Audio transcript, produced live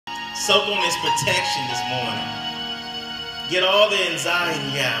Soak on his protection this morning. Get all the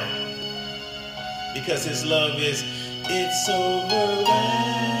anxiety out. Because his love is, it's overwhelming.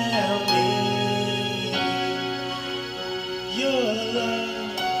 Your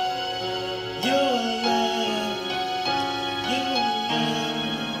love, your love, your love,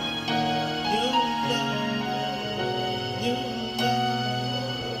 your love, your love,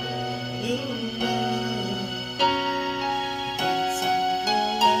 your love. It's overwhelming.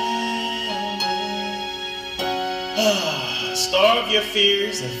 Starve your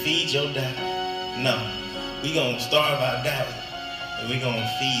fears and feed your doubt. No, we're going to starve our doubt and we're going to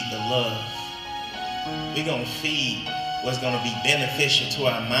feed the love. We're going to feed what's going to be beneficial to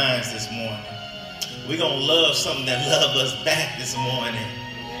our minds this morning. We're going to love something that loves us back this morning.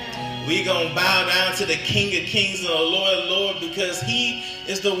 We're going to bow down to the King of Kings and the Lord of Lords because he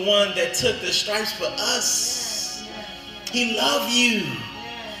is the one that took the stripes for us. He loves you.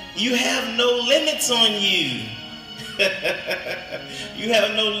 You have no limits on you. You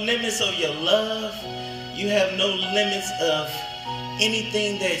have no limits of your love. You have no limits of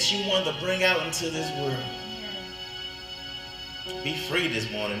anything that you want to bring out into this world. Be free this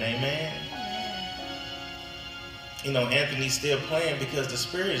morning, amen. You know, Anthony's still playing because the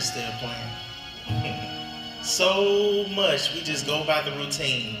Spirit is still playing. So much we just go by the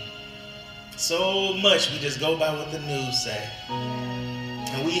routine. So much we just go by what the news say.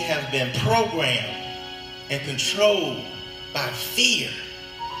 And we have been programmed and controlled by fear,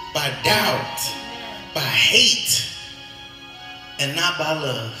 by doubt, by hate, and not by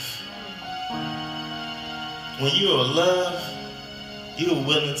love. When you are loved, you are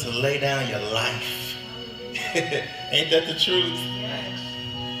willing to lay down your life. Ain't that the truth?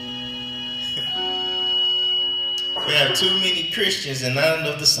 We have too many Christians and not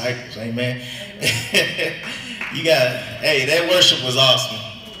enough disciples, amen. You got, hey, that worship was awesome.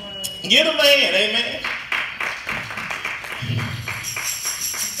 Get a man, amen.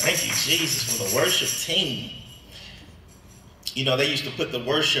 Thank you, Jesus, for the worship team. You know, they used to put the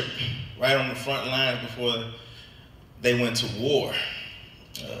worship right on the front lines before they went to war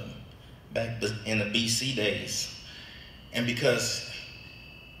back in the BC days. And because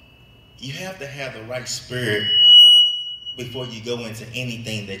you have to have the right spirit before you go into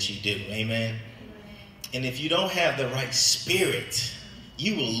anything that you do, amen? And if you don't have the right spirit,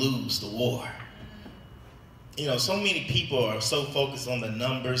 you will lose the war. You know, so many people are so focused on the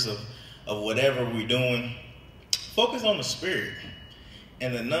numbers of whatever we're doing. Focus on the spirit,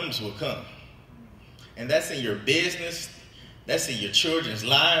 and the numbers will come. And that's in your business. That's in your children's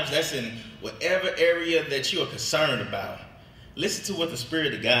lives. That's in whatever area that you are concerned about. Listen to what the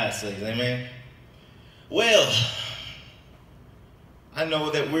Spirit of God says, amen? Well, I know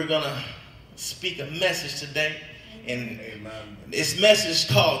that we're going to speak a message today. And this message is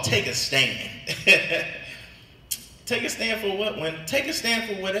called Take a Stand. Take a stand for what? Take a stand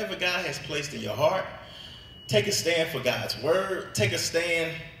for whatever God has placed in your heart. Take a stand for God's word. Take a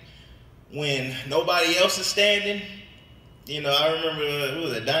stand when nobody else is standing. You know, I remember, who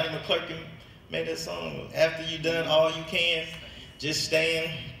was it? Donnie McClurkin made that song, After You Done All You Can, Just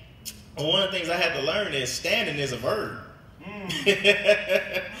Stand. And one of the things I had to learn is standing is a verb.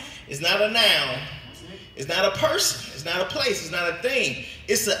 It's not a noun. It's not a person. It's not a place. It's not a thing.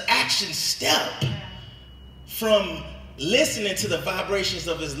 It's an action step from listening to the vibrations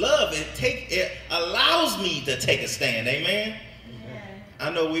of his love. It allows me to take a stand. Amen? I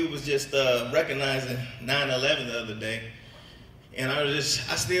know we was just recognizing 9/11 the other day. And I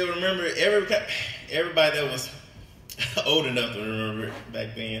still remember everybody that was old enough to remember it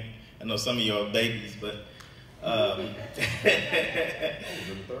back then. I know some of you are babies, but I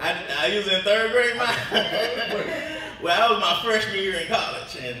was in third grade. Well, that was my freshman year in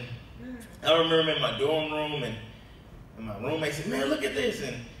college, and I remember in my dorm room, and my roommate said, "Man, look at this,"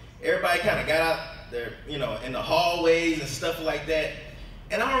 and everybody kind of got out there, you know, in the hallways and stuff like that.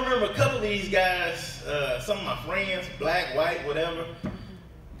 And I remember a couple of these guys, some of my friends, black, white, whatever,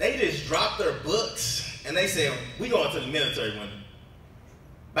 they just dropped their books and they said, "We going to the military one.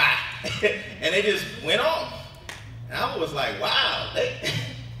 Bye." And they just went off. And I was like, wow,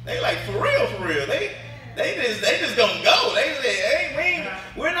 they like for real. They just gonna go. They said, "Hey,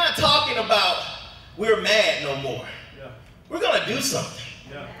 we're not talking about we're mad no more. Yeah. We're gonna do something."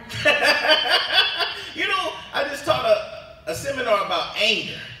 Yeah. You know, I just taught a seminar about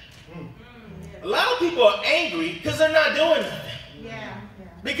anger. A lot of people are angry because they're not doing nothing. Yeah.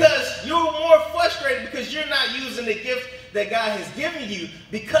 Because you're more frustrated because you're not using the gift that God has given you,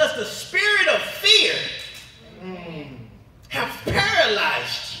 because the spirit of fear have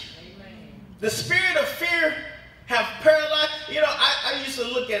paralyzed you. The spirit of fear have paralyzed. You know, I used to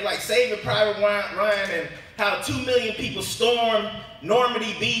look at like Saving Private Ryan and how 2 million people stormed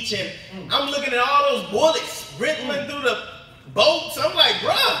Normandy Beach, and I'm looking at all those bullets rippling through the boats. I'm like,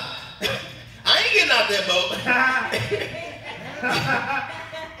 bruh, I ain't getting out that boat.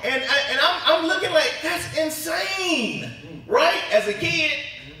 and I'm looking like, that's insane, right? As a kid,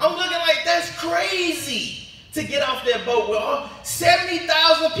 I'm looking like, that's crazy to get off that boat where all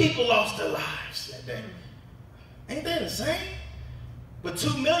 70,000 people lost their lives that day. Ain't that insane? But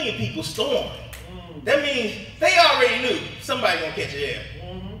 2 million people stormed. That means they already knew somebody gonna catch your air.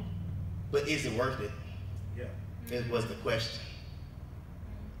 But is it worth it? Yeah. It was the question.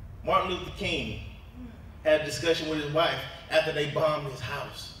 Martin Luther King had a discussion with his wife after they bombed his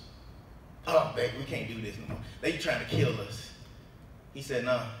house. Oh, babe, we can't do this no more. They trying to kill us. He said,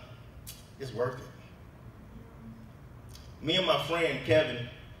 nah, it's worth it. Me and my friend Kevin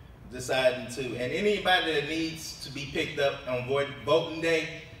decided to, and anybody that needs to be picked up on voting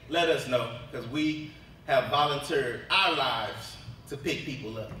day, let us know, because we have volunteered our lives to pick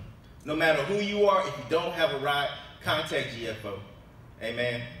people up. No matter who you are, if you don't have a ride, contact GFO.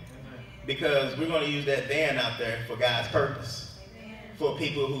 Amen. Because we're going to use that van out there for God's purpose. Amen. For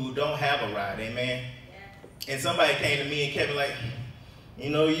people who don't have a ride. Amen. Yeah. And somebody came to me and Kevin like, you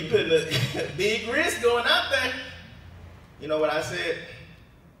know, you putting a big risk going out there. You know what I said?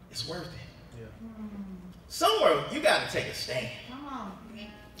 It's worth it. Yeah. Somewhere you got to take a stand.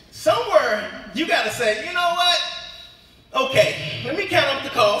 Somewhere you got to say, you know what? Okay, let me count up the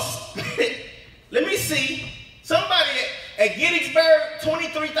cost. Let me see. Somebody at Gettysburg,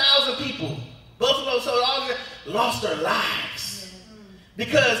 23,000 people, Buffalo soldiers, lost their lives.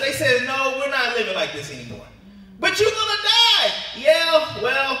 Because they said, no, we're not living like this anymore. But you're going to die. Yeah,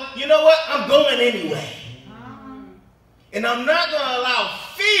 well, you know what? I'm going anyway. And I'm not going to allow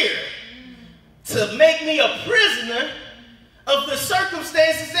fear to make me a prisoner of the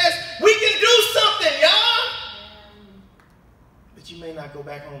circumstances that we can do something, y'all. But you may not go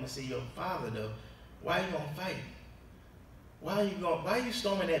back home to see your father, though. Why are you going to fight? Why are you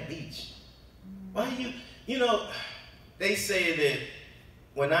storming that beach? Why are you know, they say that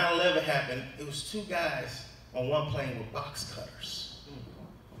when 9/11 happened, it was 2 guys on one plane with box cutters.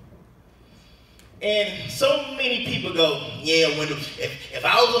 And so many people go, yeah, if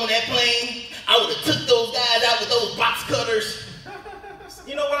I was on that plane, I would have took those guys out with those box cutters.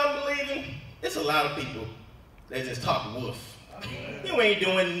 You know what I'm believing? It's a lot of people that just talk wolf. You ain't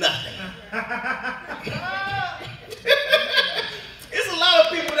doing nothing. It's a lot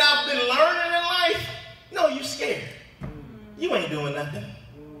of people that I've been learning in life. No, you scared. You ain't doing nothing.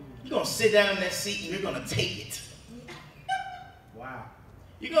 You're going to sit down in that seat and you're going to take it. Wow.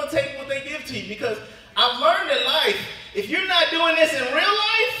 You're going to take what they give to you, because I've learned in life, if you're not doing this in real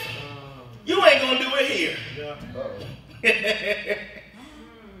life, you ain't going to do it here. Yeah.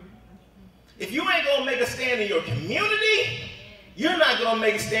 If you ain't going to make a stand in your community, you're not going to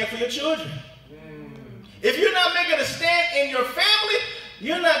make a stand for your children. If you're not making a stand in your family,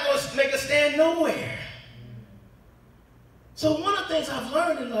 you're not going to make a stand nowhere. So one of the things I've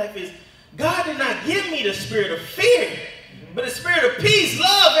learned in life is God did not give me the spirit of fear, but the spirit of peace,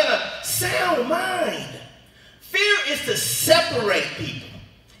 love, and a sound mind. Fear is to separate people.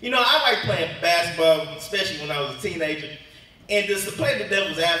 You know, I like playing basketball, especially when I was a teenager. And just to play the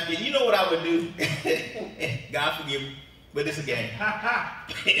devil's advocate, you know what I would do? God forgive me, but it's a game.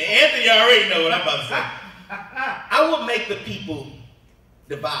 Anthony already know what I'm about to say. I would make the people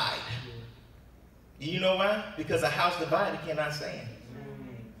divide. You know why? Because a house divided cannot stand.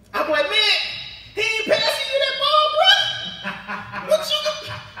 I'm like, man, he ain't passing you that ball, bro. What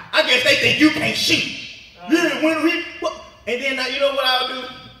you? I guess they think you can't shoot. Yeah, when we. And then you know what I'll do?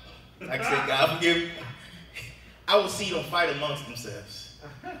 Like I said, God forgive me. I will see them fight amongst themselves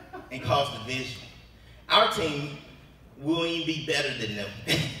and cause division. Our team will even be better than them.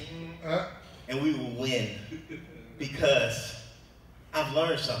 And we will win, because I've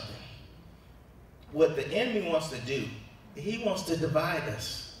learned something. What the enemy wants to do, he wants to divide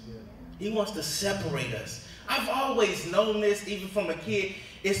us. He wants to separate us. I've always known this, even from a kid.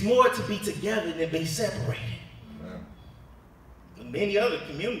 It's more to be together than be separated. And many other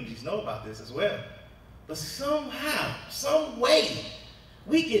communities know about this as well. But somehow, some way,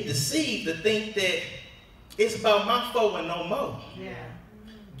 we get deceived to think that it's about my foe and no more. Yeah.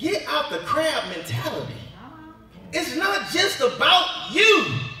 Get out the crab mentality. It's not just about you.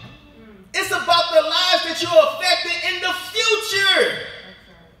 It's about the lives that you're affecting in the future.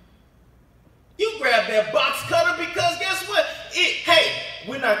 You grab that box cutter because guess what? Hey,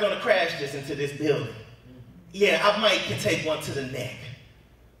 we're not going to crash this into this building. Yeah, I might can take one to the neck.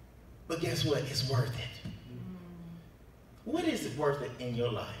 But guess what? It's worth it. What is it worth it in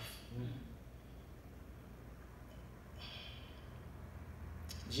your life?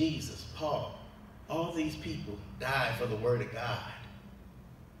 Jesus, Paul, all these people died for the word of God.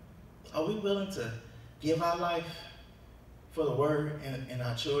 Are we willing to give our life for the word and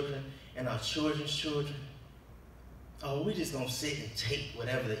our children and our children's children? Or are we just going to sit and take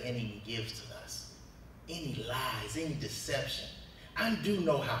whatever the enemy gives to us? Any lies, any deception. I do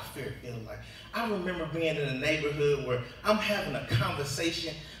know how fear feels like. I remember being in a neighborhood where I'm having a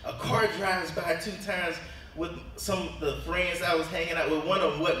conversation. A car drives by 2 times with some of the friends I was hanging out with. One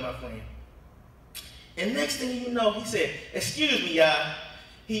of them wasn't my friend. And next thing you know, he said, "Excuse me, y'all."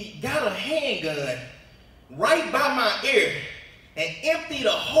 He got a handgun right by my ear and emptied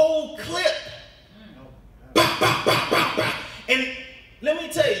a whole clip. Bah, bah, bah, bah, bah. And let me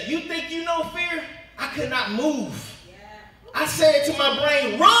tell you, you think you know fear? I could not move. I said to my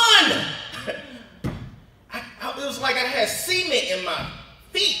brain, "Run!" It was like I had cement in my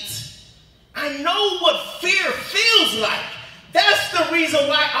feet. I know what fear feels like. That's the reason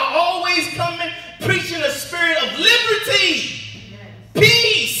why I always come in preaching a spirit of liberty,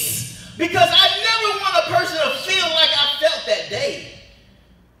 peace, because I never want a person to feel like I felt that day.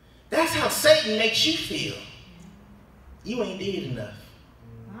 That's how Satan makes you feel. You ain't did enough.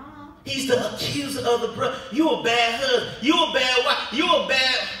 He's the accuser of the brother. You a bad husband. You a bad wife. You a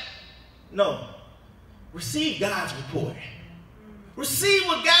bad... No. Receive God's report. Receive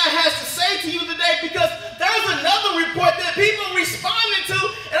what God has to say to you today, because there's another report that people are responding to,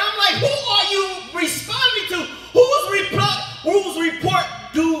 and I'm like, who are you responding to? Whose report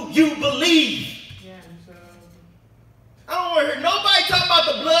do you believe? I don't want to hear nobody talk about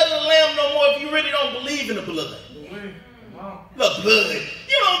the blood of the Lamb no more if you really don't believe in the blood. The blood.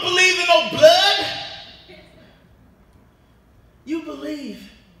 You don't believe in no blood. You believe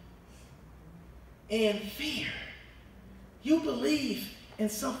in fear. You believe in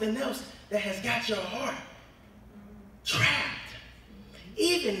something else that has got your heart trapped.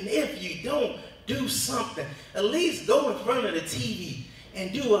 Even if you don't do something, at least go in front of the TV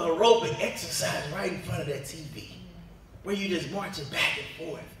and do an aerobic exercise right in front of that TV, where you just marching back and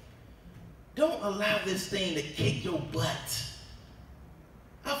forth. Don't allow this thing to kick your butt.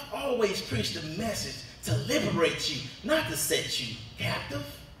 I've always preached a message to liberate you, not to set you captive.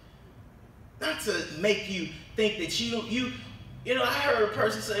 Not to make you think that you know, I heard a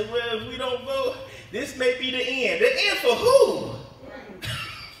person say, "Well, if we don't vote, this may be the end." The end for who?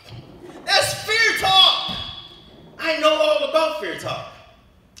 That's fear talk. I know all about fear talk.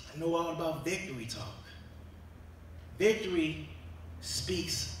 I know all about victory talk. Victory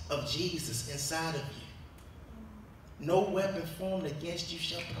speaks of Jesus inside of you. No weapon formed against you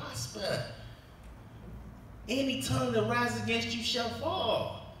shall prosper. Any tongue that rises against you shall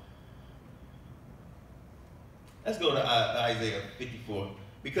fall. Let's go to Isaiah 54,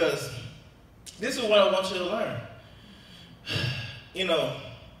 because this is what I want you to learn. You know,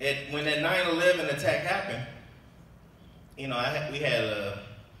 when that 9/11 attack happened, you know, we had a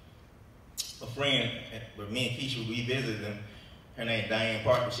friend, with me and Keisha, we visited them. Her name Diane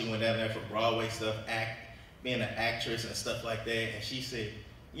Parker. She went down there for Broadway stuff, being an actress and stuff like that. And she said,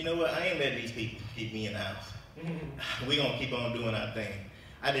 "You know what? I ain't letting these people keep me in the house. We're going to keep on doing our thing."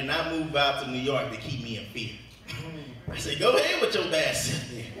 I did not move out to New York to keep me in fear. I said, "Go ahead with your bad self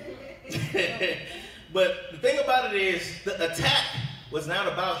there." But the thing about it is, the attack was not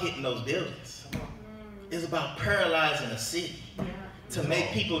about hitting those buildings. It's about paralyzing a city, to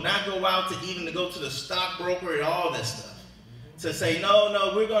make people not go out to go to the stockbroker and all that stuff. To say,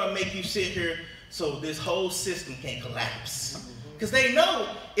 no, we're going to make you sit here so this whole system can collapse. Because they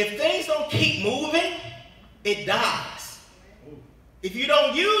know if things don't keep moving, it dies. If you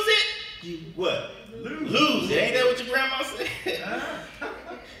don't use it, you what? Lose it. Ain't that what your grandma said?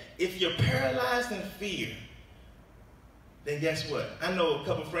 If you're paralyzed in fear, then guess what? I know a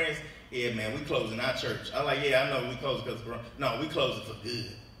couple friends, "Yeah, man, we closing our church." I'm like, "Yeah, I know we closing because no, we closing for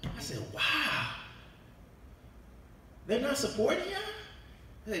good." I said, "Wow. They're not supporting y'all?"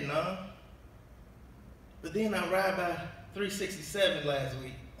 I said, "No." But then I ride by 367 last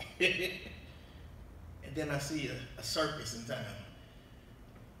week. And then I see a circus in town.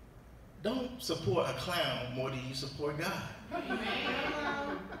 Don't support a clown more than you support God. Amen.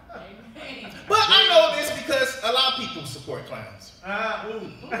 But I know this because a lot of people support clowns. I know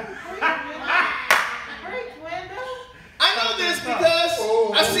this because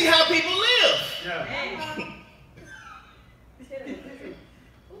I see how people live.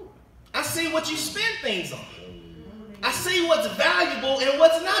 I see what you spend things on. I see what's valuable and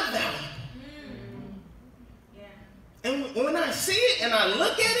what's not valuable. And when I see it and I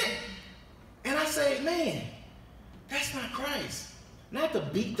look at it, and I say, man, That's not Christ. Not to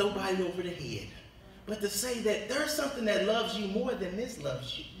beat nobody over the head, but to say that there's something that loves you more than this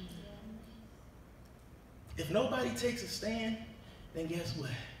loves you. If nobody takes a stand, then guess what?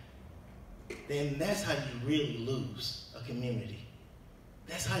 Then that's how you really lose a community.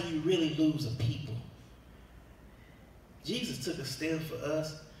 That's how you really lose a people. Jesus took a stand for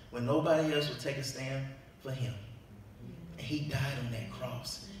us when nobody else would take a stand for him. And he died on that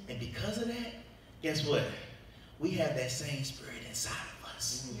cross. And because of that, guess what? We have that same spirit inside of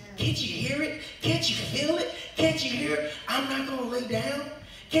us. Can't you hear it? Can't you feel it? Can't you hear it? I'm not going to lay down.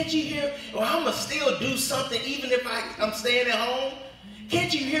 Can't you hear? Or I'm going to still do something even if I'm staying at home.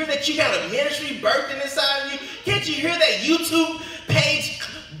 Can't you hear that you got a ministry birthing inside of you? Can't you hear that YouTube page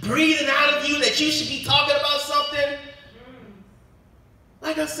breathing out of you that you should be talking about something?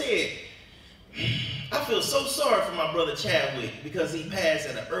 Like I said, I feel so sorry for my brother Chadwick because he passed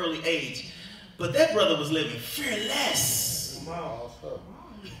at an early age. But that brother was living fearless.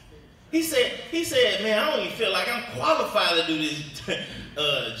 He said, man, I don't even feel like I'm qualified to do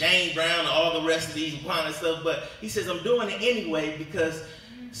this James Brown and all the rest of these kind of stuff. But he says, I'm doing it anyway because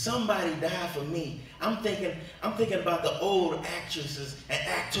somebody died for me. I'm thinking about the old actresses and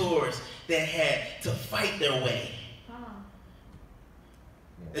actors that had to fight their way.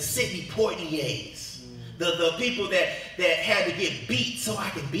 The Sidney Poitiers, the people that had to get beat so I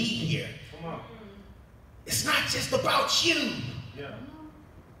could be here. It's not just about you. Yeah.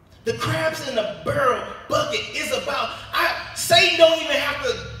 The crabs in the barrel bucket is about, Satan don't even have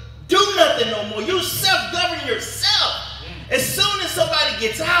to do nothing no more. You self-govern yourself. As soon as somebody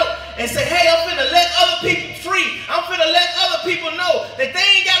gets out and say, hey, I'm finna let other people free. I'm finna let other people know that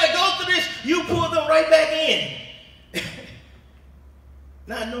they ain't got to go through this. You pull them right back in.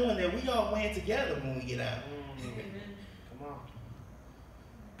 Not knowing that we all win together when we get out. Come on.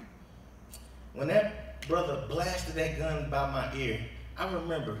 When that brother blasted that gun by my ear, I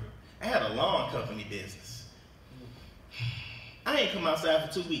remember I had a lawn company business. I ain't come outside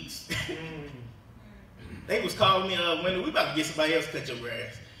for 2 weeks. They was calling me, Wendell, we about to get somebody else to cut your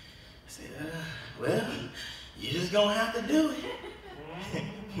grass. I said, well, you just gonna have to do it.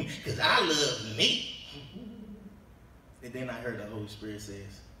 Because I love me. And then I heard the Holy Spirit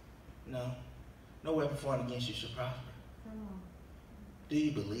says, no weapon formed against you shall prosper. Do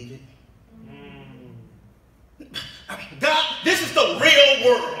you believe it? God, this is the real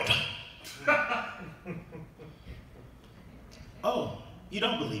world. Oh, you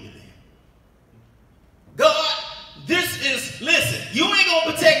don't believe it then? God, this is, listen, you ain't going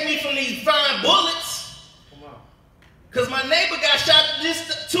to protect me from these fine bullets. Because my neighbor got shot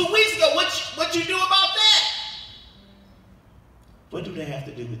just 2 weeks ago. What you do about that? What do they have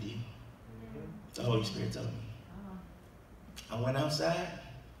to do with you? The Holy Spirit told me. I went outside.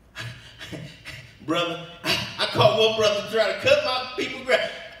 Brother, I caught one brother trying to cut my people grass.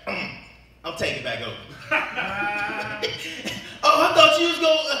 I'm taking back over. Oh, I thought you was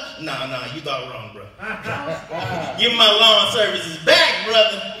going to... Nah, you thought wrong, bro. Give my lawn services back,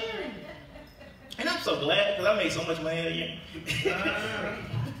 brother. And I'm so glad because I made so much money that year.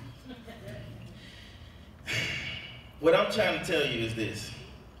 What I'm trying to tell you is this.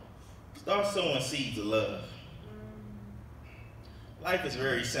 Start sowing seeds of love. Life is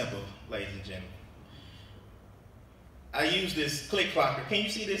very simple, ladies and gentlemen. I use this click clocker. Can you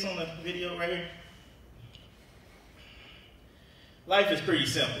see this on the video right here? Life is pretty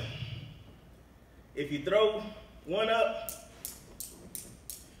simple. If you throw one up,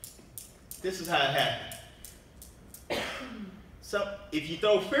 this is how it happens. If you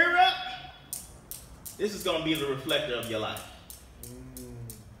throw fear up, this is going to be the reflector of your life.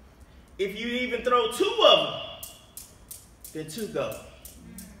 If you even throw 2 of them, then 2 go.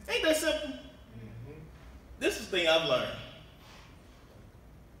 Ain't that simple? This is the thing I've learned.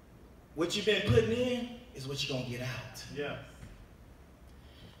 What you've been putting in is what you're going to get out. Yeah.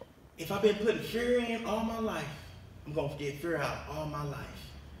 If I've been putting fear in all my life, I'm going to get fear out all my life.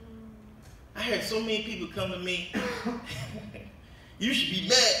 I had so many people come to me, you should be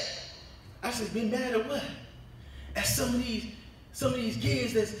mad. I said, be mad at what? At some of these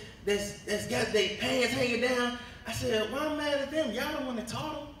kids that's got their pants hanging down. I said, why am I mad at them? Y'all the one that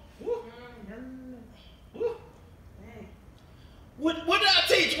taught them. Woo. Woo. What did I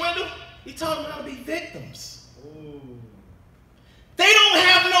teach, Wendell? He taught them how to be victims. Ooh. They don't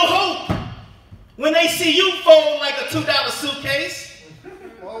have no hope when they see you fold like a $2 suitcase.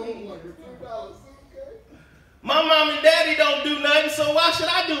 Fold like a $2 suitcase? My mom and daddy don't do nothing, so why should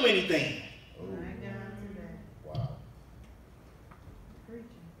I do anything? Wow.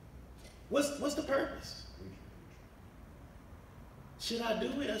 What's the purpose? Should I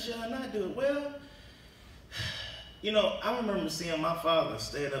do it or should I not do it? Well, You know, I remember seeing my father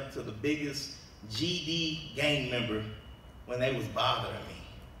stand up to the biggest GD gang member when they was bothering me.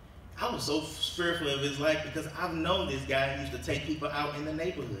 I was so fearful of his life because I've known this guy used to take people out in the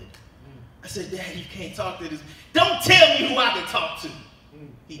neighborhood. I said, Dad, you can't talk to this. Don't tell me who I can talk to.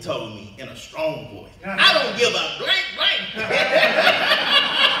 He told me in a strong voice, I don't give a blank blank.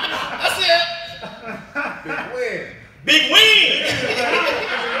 I said, big win.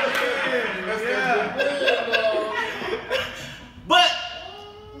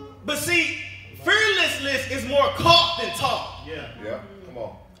 But see, fearlessness is more caught than taught. Yeah, come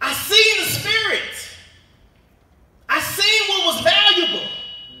on. I seen the spirit. I seen what was valuable.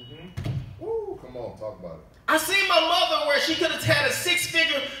 Woo, come on, talk about it. I seen my mother where she could have had a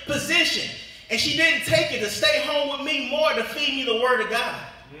 6-figure position and she didn't take it to stay home with me more to feed me the word of God.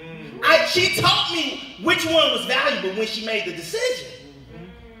 She taught me which one was valuable when she made the decision.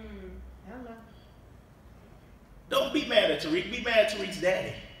 Don't be mad at Tariq. Be mad at Tariq's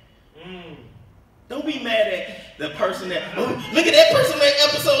daddy. Don't be mad at the person that, oh, look at that person in that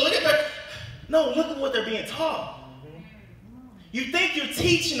episode. Look at that. No, look at what they're being taught. You think you're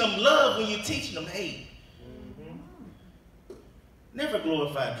teaching them love when you're teaching them hate. Never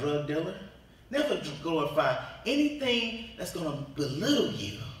glorify a drug dealer. Never glorify anything that's going to belittle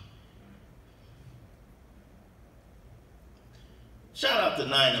you. Shout out to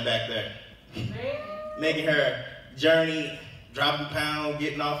Nina back there. Making her journey, dropping pounds,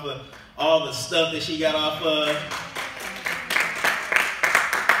 getting off of all the stuff that she got off of.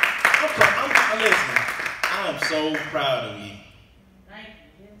 Listen, I'm so proud of you.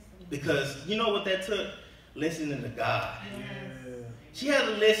 Because you know what that took? Listening to God. She had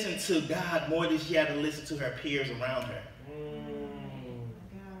to listen to God more than she had to listen to her peers around her.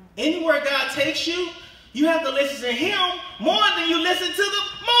 Anywhere God takes you, you have to listen to Him more than you listen to the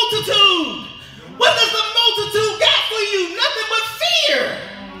multitude. What does the multitude got for you? Nothing but fear.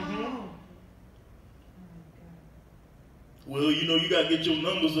 Well, you know, you got to get your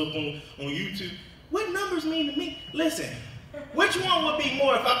numbers up on YouTube. What numbers mean to me? Listen, which one would be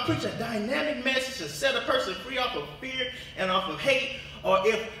more if I preach a dynamic message to set a person free off of fear and off of hate, or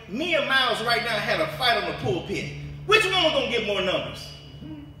if me and Miles right now had a fight on the pulpit? Which one was going to get more numbers?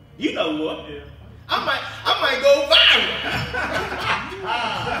 You know what? I might go viral.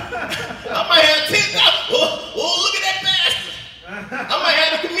 I might have 10,000. Oh, look at that pastor. I might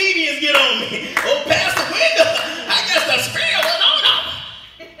have the comedians get on me. Oh, Pastor Wendell, I guess the spirit was on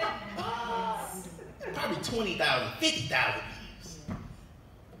him. Probably 20,000, 50,000 views.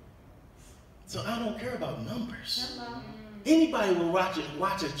 So I don't care about numbers. Anybody will watch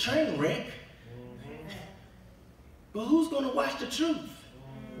a train wreck. But who's going to watch the truth?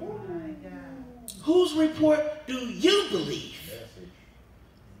 Whose report do you believe? That's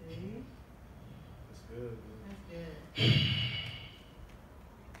good. That's good.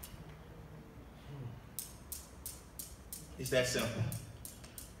 It's that simple.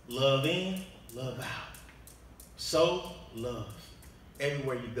 Love in, love out. So, love.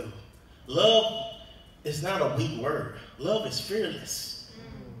 Everywhere you go. Love is not a weak word. Love is fearless.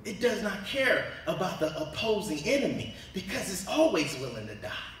 It does not care about the opposing enemy because it's always willing to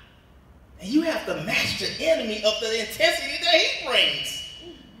die. And you have to match the enemy of the intensity that he brings.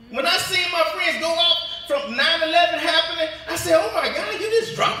 When I see my friends go out from 9/11 happening, I said, oh my God, you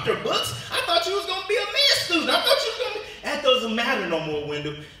just dropped your books. I thought you was going to be a med student. I thought you was going to be... That doesn't matter no more,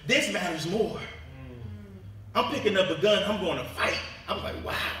 Wendell. This matters more. I'm picking up a gun. I'm going to fight. I was like,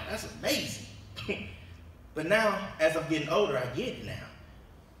 wow, that's amazing. But now, as I'm getting older, I get it now.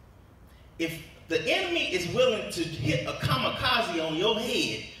 If the enemy is willing to hit a kamikaze on your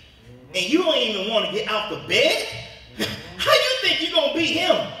head, and you don't even want to get out the bed, how you think you're going to beat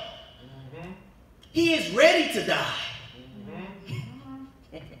him? He is ready to die.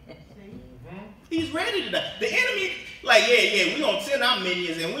 He's ready to die. The enemy, like, yeah, we're going to send our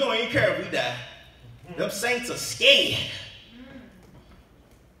minions and we don't even care if we die. Them saints are scared.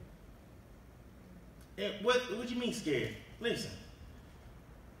 What do you mean scared? Listen,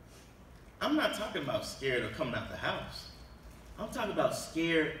 I'm not talking about scared of coming out the house. I'm talking about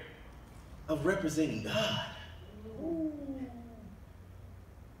scared of representing God.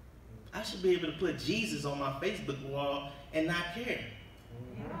 I should be able to put Jesus on my Facebook wall and not care.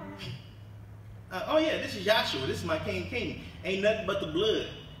 Oh yeah, this is Joshua. This is my king. Ain't nothing but the blood.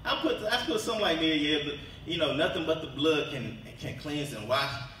 I put something like there. Yeah, but, you know, nothing but the blood can cleanse and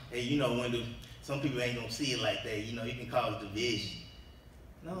wash. Hey, you know, when some people ain't gonna see it like that. You know, you can cause division.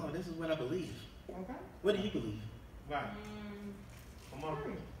 No, this is what I believe. Okay. What do you believe? Right. Come on.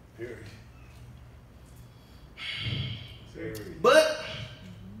 Period. But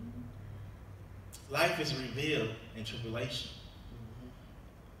life is revealed in tribulation.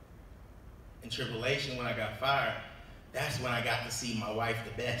 In tribulation, when I got fired, that's when I got to see my wife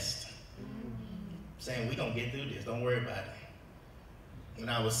the best. Saying, we're going to get through this. Don't worry about it. When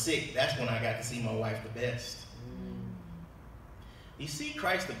I was sick, that's when I got to see my wife the best. You see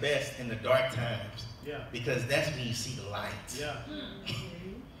Christ the best in the dark times. Yeah. Because that's when you see the light. Yeah.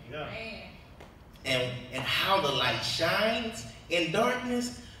 Yeah. And how the light shines in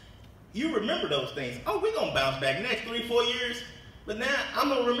darkness, you remember those things. Oh, we're going to bounce back next 3-4 years. But now I'm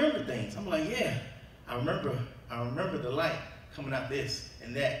going to remember things. I'm like, yeah, I remember the light coming out this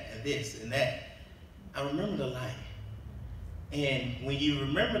and that and this and that. I remember the light. And when you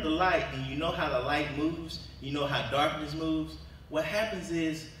remember the light and you know how the light moves, you know how darkness moves, what happens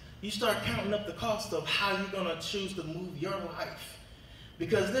is you start counting up the cost of how you're going to choose to move your life.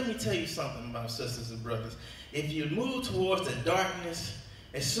 Because let me tell you something, my sisters and brothers. If you move towards the darkness,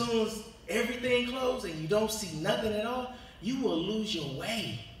 as soon as everything closes and you don't see nothing at all, you will lose your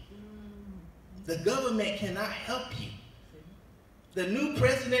way. The government cannot help you. The new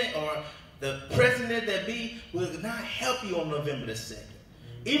president or the president that be will not help you on November the 2nd.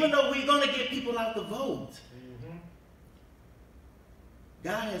 Even though we're going to get people out to vote.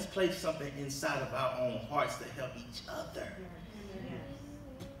 God has placed something inside of our own hearts to help each other.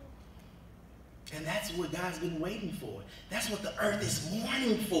 And that's what God's been waiting for. That's what the earth is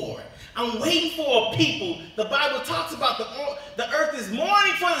mourning for. I'm waiting for a people. The Bible talks about the earth is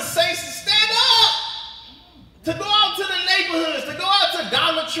mourning for the saints to stand up. To go out to the neighborhoods, to go out to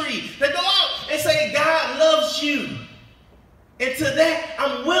Dollar Tree, to go out and say, God loves you. And to that,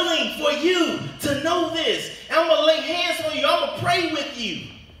 I'm willing for you to know this. I'm going to lay hands on you. I'm going to pray with you.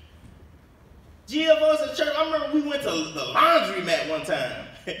 GFOs at church, I remember we went to the laundromat one time.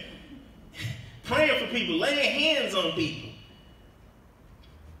 Praying for people, laying hands on people.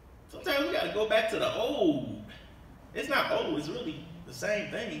 Sometimes we got to go back to the old. It's not old, it's really the same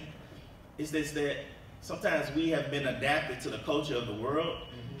thing. It's just that sometimes we have been adapted to the culture of the world,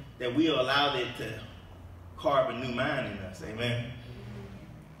 that we allowed it to carve a new mind in us. Amen.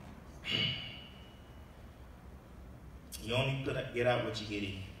 You only get out what you get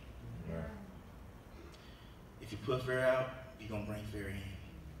in. Right. If you put fear out, you're going to bring fear in.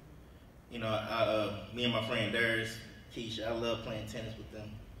 You know, me and my friend Darius, Keisha, I love playing tennis with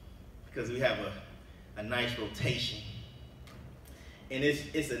them because we have a nice rotation. And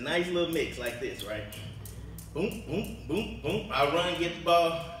it's a nice little mix like this, right? Boom, boom, boom, boom. I run, get the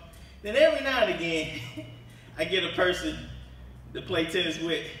ball. Then every now and again, I get a person to play tennis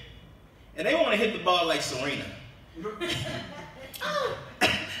with, and they want to hit the ball like Serena.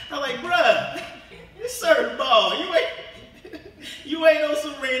 I'm like, bruh, just serve the ball. You ain't no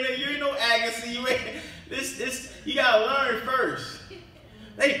Serena, you ain't no Agassi, you ain't this you gotta learn first.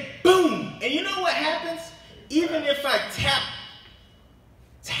 They boom! And you know what happens? Even if I tap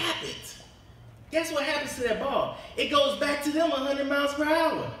it, guess what happens to that ball? It goes back to them 100 miles per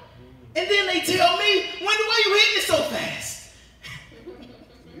hour. And then they tell me, why you hitting it so fast?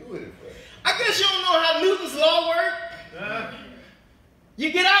 You hit it fast. I guess you don't know how Newton's law works.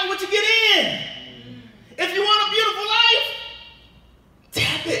 You get out what you get in. If you want a beautiful life,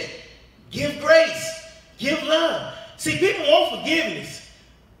 tap it. Give grace. Give love. See, people want forgiveness,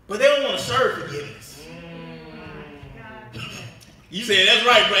 but they don't want to serve forgiveness. You said, that's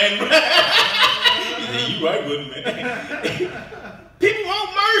right, Brandon. You said, you right with me. People want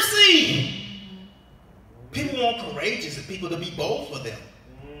mercy. People want courageous and people to be bold for them.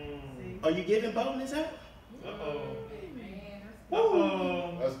 Are you giving boldness out? Uh-oh.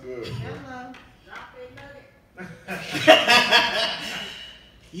 Uh-oh. That's good. Hello. Drop that nugget.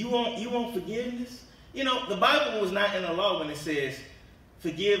 You want forgiveness? You know, the Bible was not in the law when it says,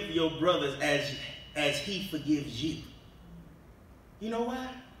 forgive your brothers as he forgives you. You know why?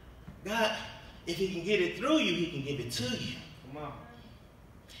 God, if he can get it through you, he can give it to you. Come on.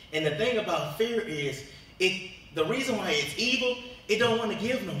 And the thing about fear is, the reason why it's evil, it don't want to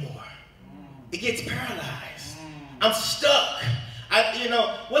give no more. It gets paralyzed. I'm stuck.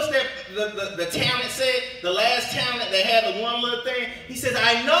 What's that, the talent said, the last talent that had the one little thing, he says,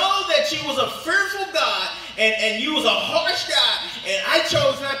 I know that you was a fearful God, and you was a harsh God, and I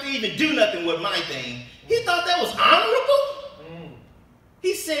chose not to even do nothing with my thing. He thought that was honorable.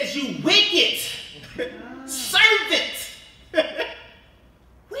 He says, you wicked servant.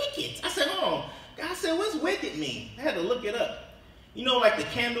 Wicked. I said, hold on. God said, what's wicked mean? I had to look it up. You know, like the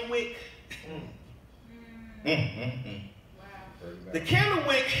candle wick? The candle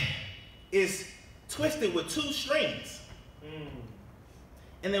wick is twisted with 2 strings.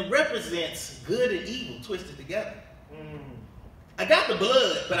 And it represents good and evil twisted together. I got the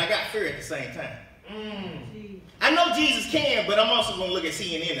blood, but I got fear at the same time. I know Jesus can, but I'm also going to look at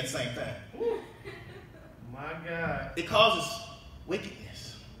CNN at the same time. My God. It causes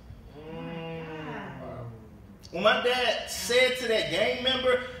wickedness. When my dad said to that gang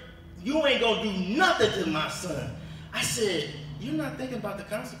member, "You ain't going to do nothing to my son," I said, "You're not thinking about the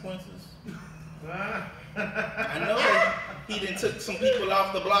consequences." I know he done took some people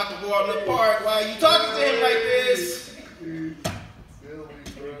off the block of Walnut Park. Why are you talking to him like this?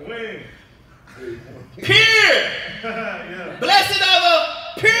 Win. Pure. Yeah. Blessed are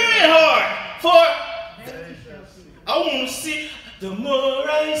the pure in heart, for I want to see. The more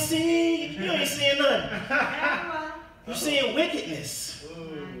I see, you ain't seeing nothing. You're seeing wickedness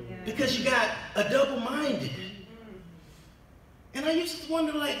because you got a double-minded. And I used to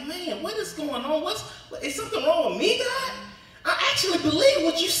wonder, like, man, what is going on? Is something wrong with me, God? I actually believe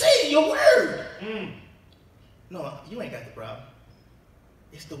what you say in your word. No, you ain't got the problem.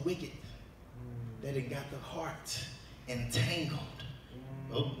 It's the wicked that it got the heart entangled.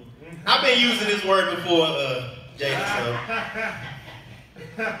 Oh. I've been using this word before, Jada, so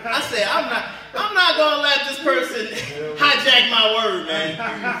I said I'm not gonna let this person hijack my word, man.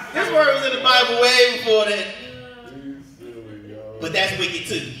 This word was in the Bible way before that. But that's wicked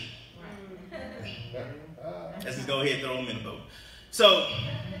too. Let's just go ahead and throw them in the boat. So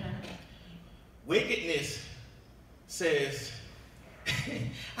wickedness says,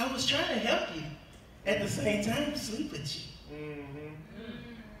 I was trying to help you, at the same time sleep with you.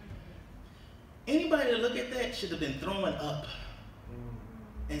 Anybody that look at that should have been throwing up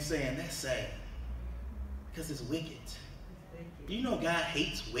and saying, that's sad, because it's wicked. You know God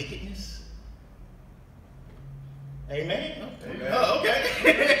hates wickedness? Amen? Amen. Oh,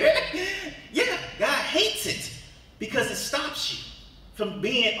 okay. Yeah, God hates it because it stops you from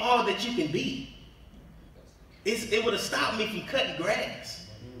being all that you can be. It would have stopped me from cutting grass.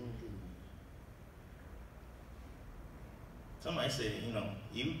 Somebody said, you know,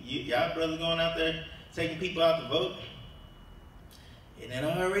 y'all brothers going out there taking people out to vote, and then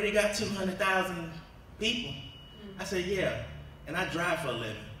I already got 200,000 people. I said, yeah, and I drive for a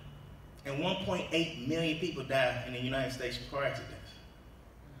living. And 1.8 million people die in the United States from car accidents.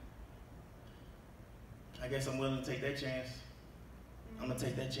 I guess I'm willing to take that chance. I'm going to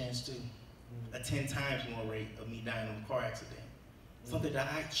take that chance too. A 10 times more rate of me dying in a car accident. Something that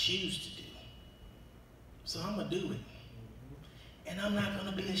I choose to do. So I'm going to do it. And I'm not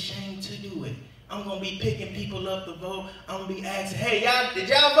going to be ashamed to do it. I'm going to be picking people up to vote. I'm going to be asking, hey, y'all, did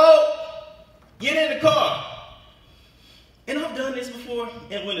y'all vote? Get in the car. And I've done this before,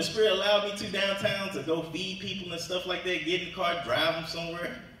 and when the Spirit allowed me to downtown to go feed people and stuff like that, get in the car, drive them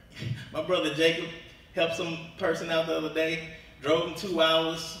somewhere. My brother Jacob helped some person out the other day, drove him 2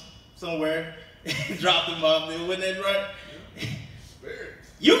 hours somewhere, dropped him off there. Wasn't that right?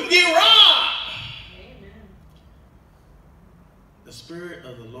 You can get robbed. Amen. The Spirit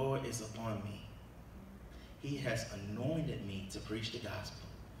of the Lord is upon me. He has anointed me to preach the gospel.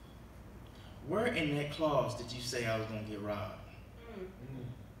 Where in that clause did you say I was going to get robbed?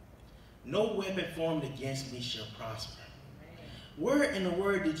 No weapon formed against me shall prosper. Where in the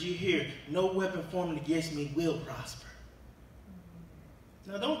word did you hear, no weapon formed against me will prosper?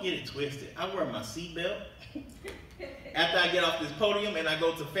 Now don't get it twisted. I wear my seatbelt. After I get off this podium and I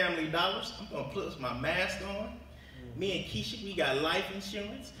go to Family Dollars, I'm going to put my mask on. Me and Keisha, we got life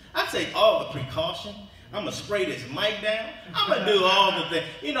insurance. I take all the precaution. I'm going to spray this mic down. I'm going to do all the things.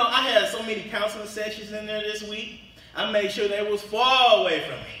 You know, I had so many counseling sessions in there this week. I made sure they was far away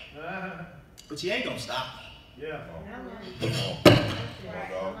from me. But you ain't going to stop me. Yeah.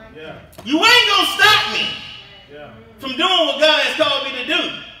 Yeah. You ain't going to stop me Yeah. from doing what God has called me to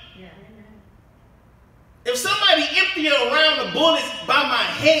do. If somebody empty around the bullets by my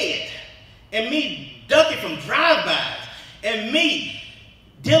head and me ducking from drive-bys and me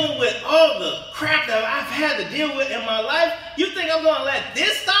dealing with all the crap that I've had to deal with in my life, you think I'm going to let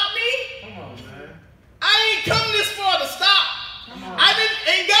this stop me? Come on, man. I ain't come this far to stop. Come on.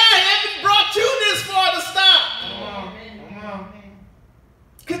 And God haven't brought you this far to stop. Come on. Come on.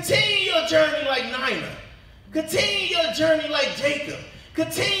 Continue your journey like Nina. Continue your journey like Jacob.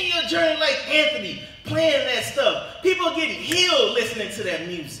 Continue your journey like Anthony, playing that stuff. People are getting healed listening to that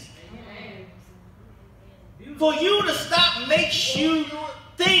music. For you to stop makes you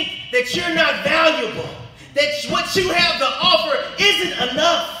think that you're not valuable, that what you have to offer isn't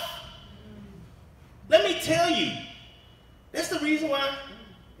enough. Let me tell you, that's the reason why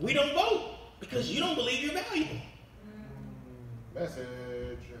we don't vote, because you don't believe you're valuable. Message.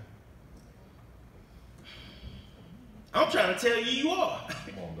 I'm trying to tell you you are.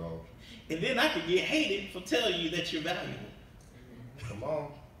 Come on, dog. And then I could get hated for telling you that you're valuable. Come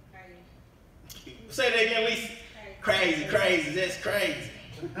on. Say that again, Lisa. Crazy, crazy. That's crazy.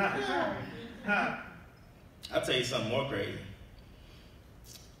 I'll tell you something more crazy.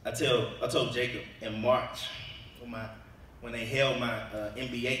 I told Jacob in March when they held my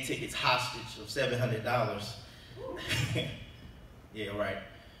NBA tickets hostage of $700. Yeah, right.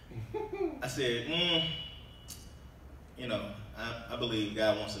 I said, I believe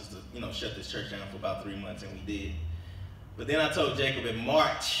God wants us to, shut this church down for about 3 months, and we did. But then I told Jacob in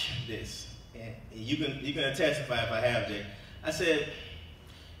March this, and you can testify if I have, Jake. I said,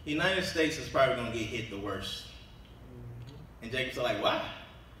 the United States is probably going to get hit the worst. And Jacob said, like, why?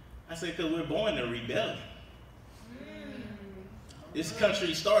 I said, because we're born in rebellion. This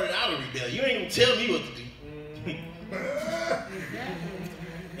country started out of rebellion. You ain't going to tell me what to do.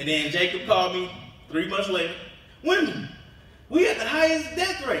 And then Jacob called me 3 months later. Wyndham, we had the highest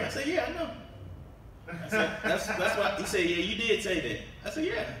death rate. I said, yeah, I know. I said, that's why. He said, yeah, you did say that. I said,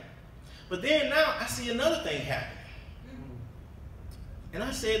 yeah. But then now I see another thing happen. And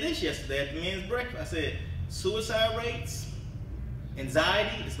I said this yesterday at the men's breakfast. I said, suicide rates,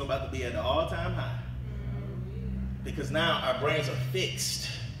 anxiety is about to be at an all-time high. Because now our brains are fixed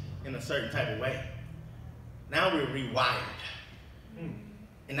in a certain type of way. Now we're rewired.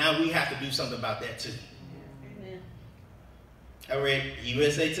 And now we have to do something about that too. I read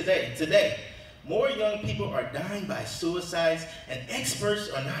USA Today. More young people are dying by suicides and experts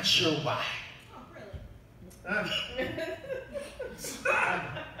are not sure why. Oh,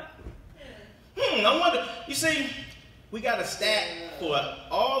 really? I wonder, you see, we got a stat for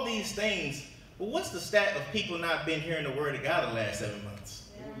all these things. But what's the stat of people not been hearing the word of God the last 7 months?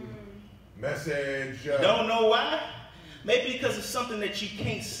 Message. Don't know why? Maybe because it's something that you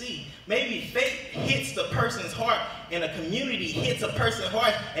can't see. Maybe faith hits the person's heart and a community hits a person's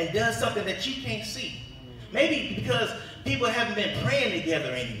heart and does something that you can't see. Maybe because people haven't been praying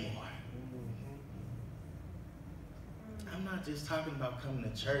together anymore. I'm not just talking about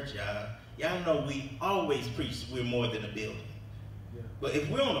coming to church, y'all. Y'all know we always preach we're more than a building. Yeah. But if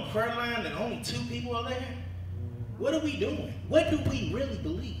we're on a prayer line and only 2 people are there, what are we doing? What do we really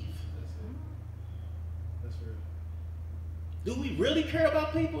believe? Do we really care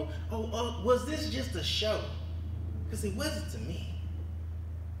about people? Or was this just a show? Because it wasn't to me.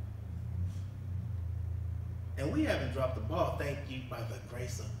 And we haven't dropped the ball, thank you, by the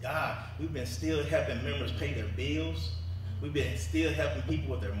grace of God. We've been still helping members pay their bills. We've been still helping people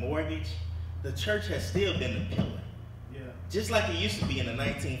with their mortgage. The church has still been the pillar. Yeah. Just like it used to be in the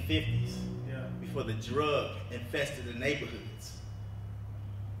 1950s, before the drug infested the neighborhoods.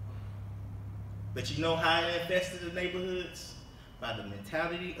 But you know how it infested the neighborhoods? By the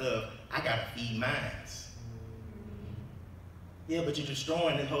mentality of, I gotta feed mines. Yeah, but you're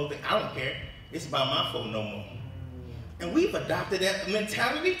destroying this whole thing. I don't care. It's about my folk no more. And we've adopted that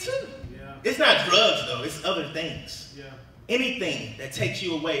mentality too. Yeah. It's not drugs though, it's other things. Yeah. Anything that takes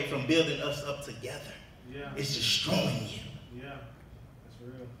you away from building us up together is destroying you. Yeah, that's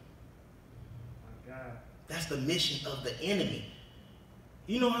real. My God. That's the mission of the enemy.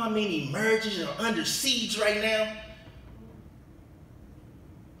 You know how many marriages are under siege right now?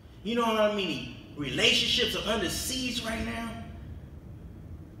 You know how many relationships are under siege right now?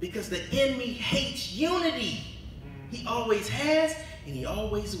 Because the enemy hates unity. He always has and he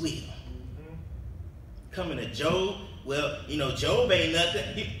always will. Coming to Job, well, Job ain't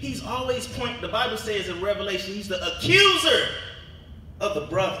nothing. He's always the Bible says in Revelation, he's the accuser of the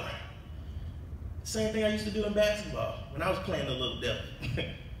brother. Same thing I used to do in basketball when I was playing the little devil.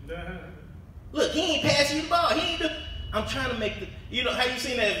 Look, he ain't passing you the ball. I'm trying to make how you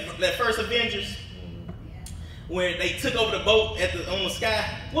seen that first Avengers? Where they took over the boat on the sky.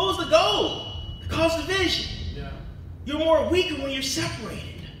 What was the goal? To cause division. Yeah. You're more weaker when you're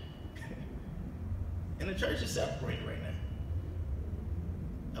separated. And the church is separated right now.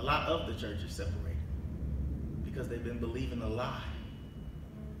 A lot of the church is separated because they've been believing a lie.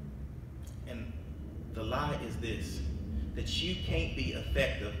 And the lie is this, that you can't be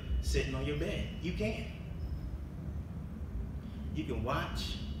effective sitting on your bed. You can. You can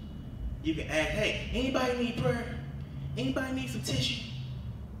watch. You can ask, hey, anybody need prayer? Anybody need some tissue?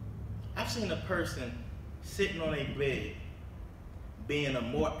 I've seen a person sitting on a bed being a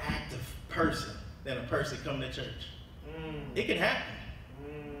more active person than a person coming to church. It can happen.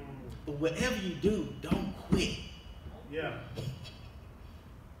 But whatever you do, don't quit. Yeah.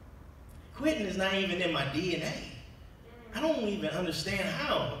 Quitting is not even in my DNA. I don't even understand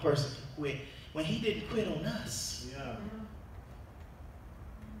how a person can quit when he didn't quit on us. Yeah.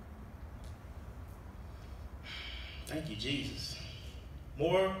 Thank you, Jesus.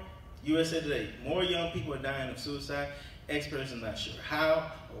 More, USA Today, more young people are dying of suicide. Experts are not sure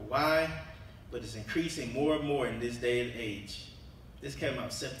how or why. but it's increasing more and more in this day and age. This came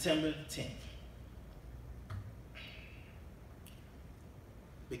out September 10th.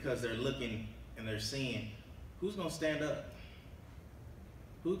 Because they're looking and they're seeing who's going to stand up?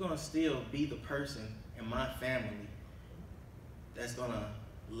 Who's going to still be the person in my family that's going to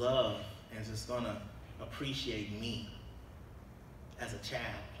love and just going to appreciate me as a child?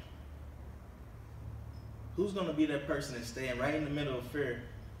 Who's going to be that person that's staying right in the middle of fear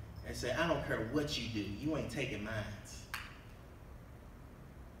and say, I don't care what you do, you ain't taking mine.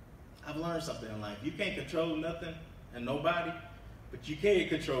 I've learned something in life. You can't control nothing and nobody, but you can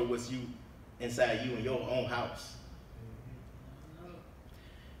control what's inside you in your own house.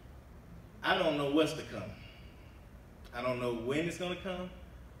 I don't know what's to come. I don't know when it's going to come,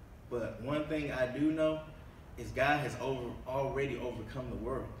 but one thing I do know is God has already overcome the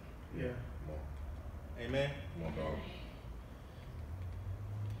world. Yeah. Amen. Come on, dog.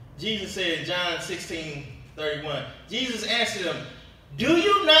 Jesus said in John 16:31, Jesus answered them, do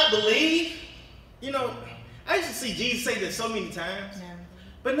you not believe? You know, I used to see Jesus say this so many times,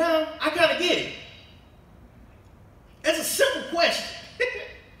 but now I kind of get it. It's a simple question.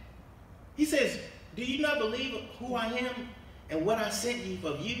 He says, do you not believe who I am and what I sent you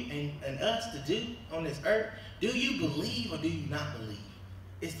for you and us to do on this earth? Do you believe or do you not believe?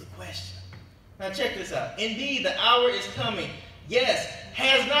 It's the question. Now check this out. Indeed, the hour is coming. Yes,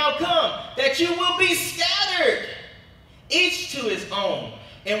 has now come that you will be scattered, each to his own,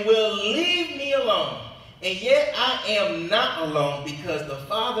 and will leave me alone. And yet I am not alone, because the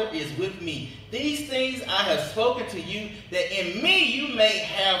Father is with me. These things I have spoken to you, that in me you may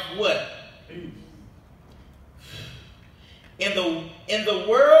have what? In the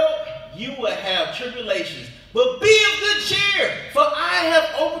world you will have tribulations, but be of good cheer, for I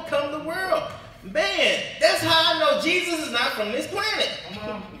have overcome the world. Man, that's how I know Jesus is not from this planet.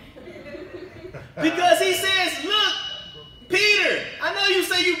 Because he says, look, Peter, I know you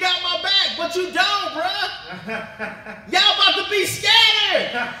say you got my back, but you don't, bruh. Y'all about to be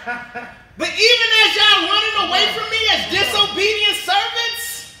scattered. But even as y'all running away from me as disobedient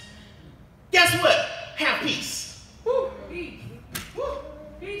servants, guess what? Have peace.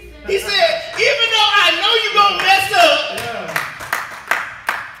 He said, even though I know you're going to mess up,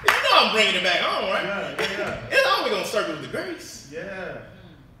 you know I'm bringing it back on, right? It's always going to circle with the grace. Yeah.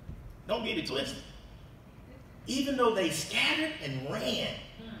 Don't get it twisted. Even though they scattered and ran,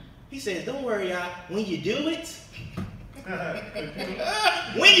 he says, don't worry, y'all. When you do it,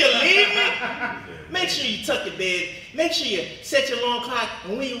 when you leave me, make sure you tuck your bed. Make sure you set your alarm clock.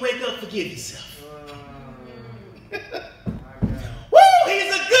 And when you wake up, forgive yourself. Woo!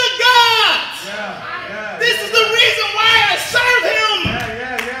 He's a good God. This is the reason why I serve him.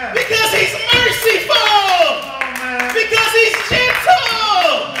 Because he's merciful. Because he's gentle.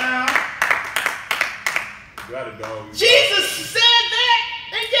 Got it, dog. Jesus said that,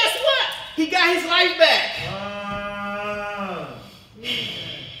 and guess what? He got his life back.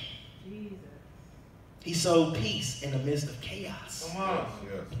 He sowed peace in the midst of chaos. Come on.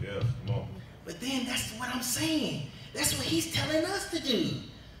 Yes, come on. But then that's what I'm saying. That's what he's telling us to do.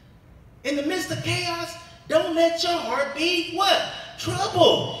 In the midst of chaos, don't let your heart be what?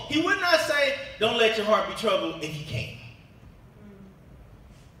 Trouble. He would not say, don't let your heart be troubled if you can.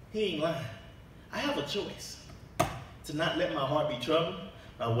 He ain't lying. I have a choice to not let my heart be troubled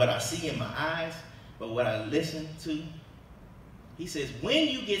by what I see in my eyes, but what I listen to. He says, when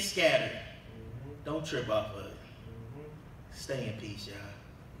you get scattered, don't trip off of it. Stay in peace, y'all.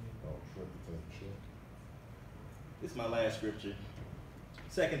 Don't trip. This is my last scripture.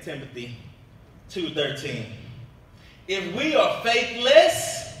 2 Timothy 2:13. If we are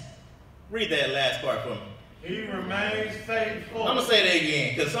faithless, read that last part for me. He remains faithful. I'm going to say that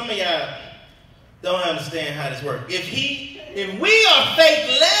again, because some of y'all don't understand how this works. If we are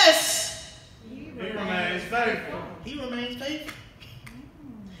faithless, he remains faithful. he remains faithful.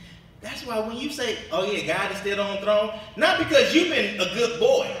 That's why when you say, oh yeah, God is still on the throne, not because you've been a good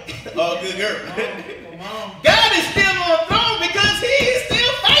boy or a good girl. Come on. God is still on the throne because he is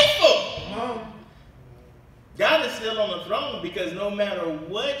still faithful. Come on. God is still on the throne because no matter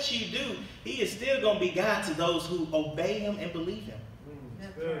what you do, he is still going to be God to those who obey him and believe him.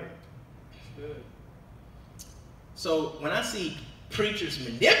 That's good. That's good. So when I see preachers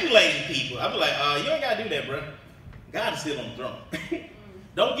manipulating people, I be like, you ain't got to do that, bro. God is still on the throne.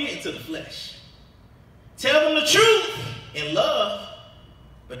 Don't get into the flesh. Tell them the truth in love,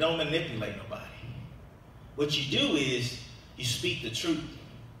 but don't manipulate nobody. What you do is you speak the truth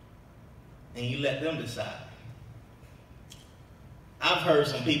and you let them decide. I've heard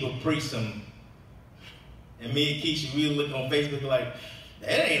some people preach some, and me and Keisha, we look on Facebook like,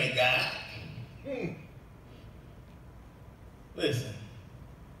 that ain't a God. Listen,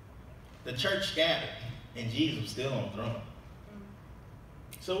 the church scattered and Jesus was still on the throne.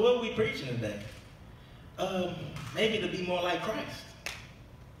 So what are we preaching today? Maybe to be more like Christ.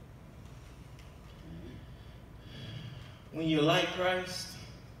 When you're like Christ,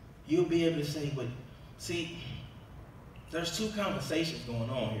 you'll be able to say, but see, there's two conversations going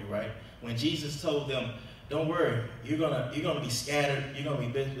on here, right? When Jesus told them, don't worry, you're gonna be scattered, you're gonna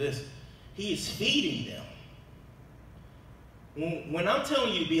be this. He is feeding them. When I'm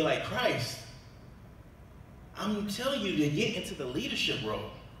telling you to be like Christ, I'm telling you to get into the leadership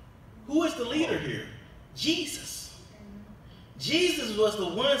role. Who is the leader here? Jesus. Jesus was the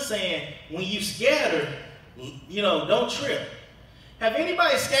one saying, when you scatter, don't trip. Have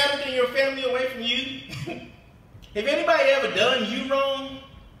anybody scattered in your family away from you? Have anybody ever done you wrong?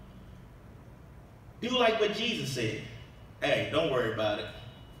 Do like what Jesus said. Hey, don't worry about it.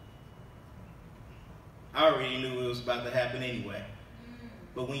 I already knew it was about to happen anyway.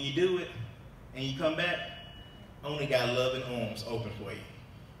 But when you do it and you come back, I only got loving arms open for you.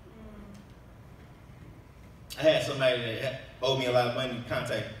 I had somebody that owed me a lot of money to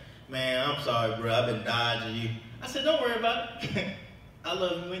contact. Man, I'm sorry, bro. I've been dodging you. I said, don't worry about it. I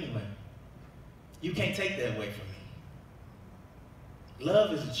love you anyway. You can't take that away from me.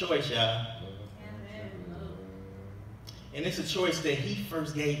 Love is a choice, y'all. And it's a choice that he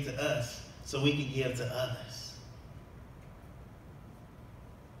first gave to us so we can give to others.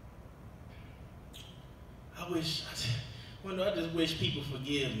 I just wish people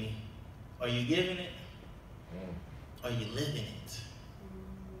forgive me. Are you giving it? Are you living it?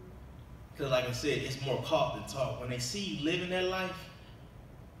 Because like I said, it's more talk than talk. When they see you living that life,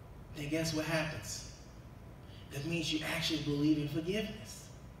 then guess what happens? That means you actually believe in forgiveness.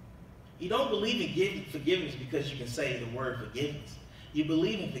 You don't believe in forgiveness because you can say the word forgiveness. You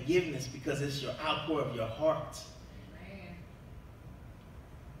believe in forgiveness because it's your outpour of your heart. Man.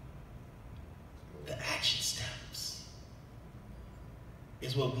 The action steps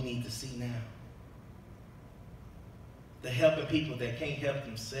is what we need to see now. The helping people that can't help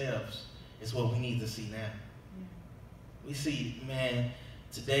themselves is what we need to see now. We see, man,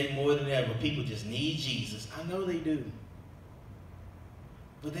 today more than ever, people just need Jesus. I know they do.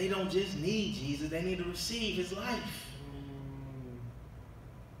 But they don't just need Jesus, they need to receive his life.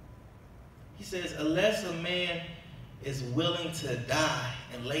 He says, unless a man is willing to die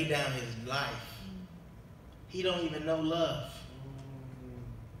and lay down his life, he don't even know love.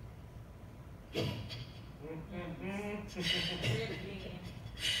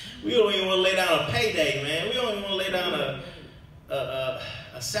 We don't even want to lay down a payday, man. We don't even want to lay down a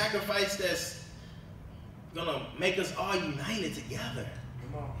sacrifice that's going to make us all united together.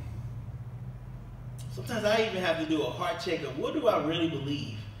 Come on. Sometimes I even have to do a heart check of what do I really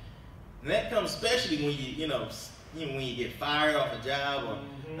believe? And that comes especially when when you get fired off a job or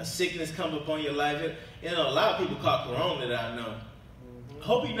a sickness comes upon your life. A lot of people caught corona that I know. I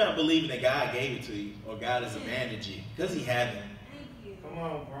hope you're not believing that God gave it to you or God has abandoned you, because he hasn't. Thank you. Come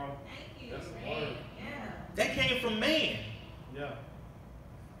on, bro. Thank you. That's the man. word. Yeah. That came from man. Yeah.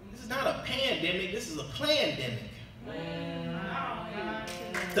 This is not a pandemic, this is a plandemic.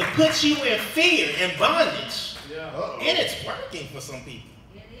 To To put you in fear and bondage. Yeah. And it's working for some people.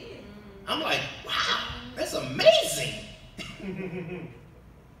 It is. I'm like, wow, that's amazing.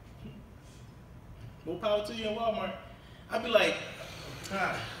 More power to you in Walmart. I'd be like,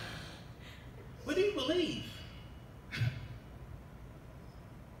 what do you believe?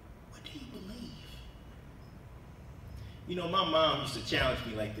 What do you believe? My mom used to challenge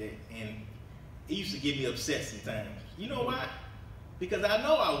me like that, and it used to get me upset sometimes. You know why? Because I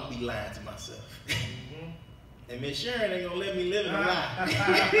know I would be lying to myself. And Miss Sharon ain't gonna let me live in a lie.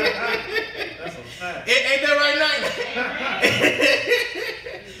 That's a fact. Ain't that right,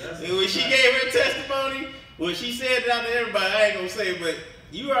 That's Night? When she gave her testimony, when she said it out to everybody, I ain't gonna say it, but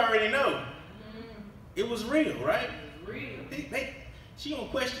you already know. It was real, right? Real. She gonna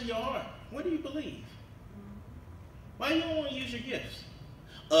question your heart. What do you believe? Why you don't want to use your gifts?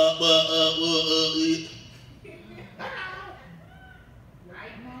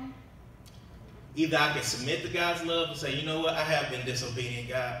 Right, Mom? Either I can submit to God's love and say, you know what, I have been disobedient,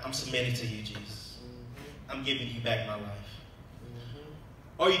 God. I'm submitting to you, Jesus. I'm giving you back my life.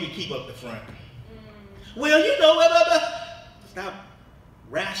 Or you can keep up the front. Well, you know what? Stop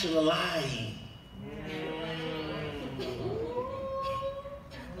rationalizing.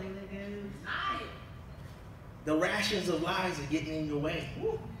 The rations of lies are getting in your way.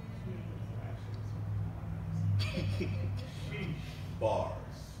 Bars.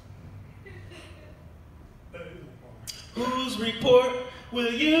 Whose report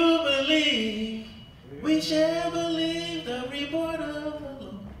Will you believe? We shall believe the report of the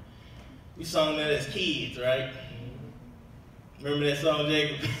Lord. We sung that as kids, right? Remember that song,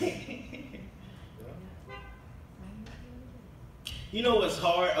 Jacob? You know what's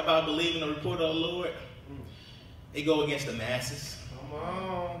hard about believing the report of the Lord? It go against the masses. Come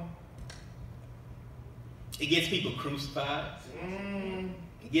on. It gets people crucified.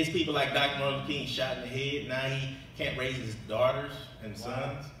 It gets people like Dr. Martin Luther King shot in the head. Now he can't raise his daughters and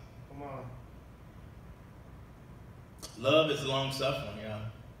sons. Come on. Love is long suffering, y'all.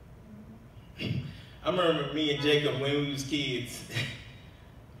 I remember me and Jacob when we was kids,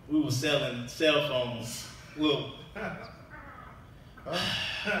 we were selling cell phones. Well,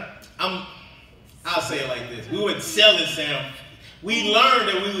 I'll say it like this. We were selling cell. We learned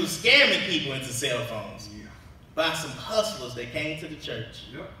that we were scamming people into cell phones by some hustlers that came to the church.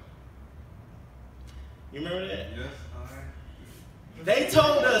 Yep. You remember that? Yes, They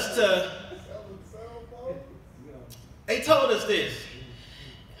told us to. They told us this.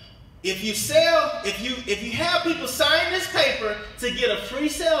 If you have people sign this paper to get a free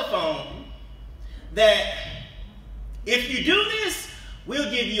cell phone, that if you do this, we'll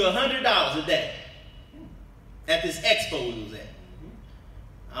give you $100 a day. At this expo we was at.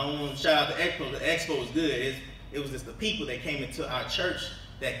 I don't want to shout out the expo. The expo was good. It was just the people that came into our church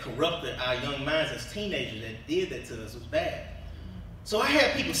that corrupted our young minds as teenagers that did that to us. It was bad. So I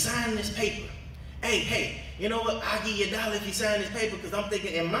had people sign this paper. Hey, you know what? I'll give you $1 if you sign this paper, because I'm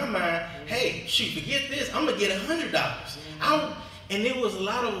thinking in my mind, hey, shoot, forget this. I'm going to get $100. And there was a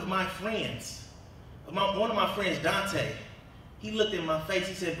lot of my friends. One of my friends, Dante, he looked in my face.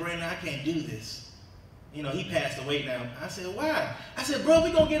 He said, Brandon, I can't do this. You know, he passed away now. I said, why? I said, bro,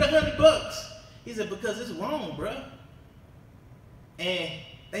 we're going to get $100. He said, because it's wrong, bro. And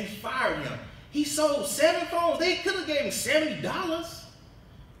they fired him. He sold 7 phones. They could have gave him $70.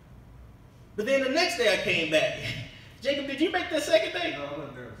 But then the next day I came back. Jacob, did you make that second day? No, I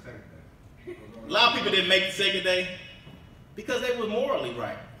wasn't there the second day. A lot of people didn't make the second day because they were morally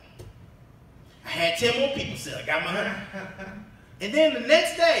right. I had 10 more people say, I got my 100. And then the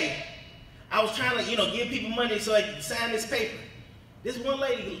next day, I was trying to, give people money so I could sign this paper. This one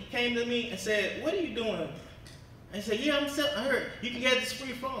lady came to me and said, what are you doing? I said, yeah, I'm selling her. You can get this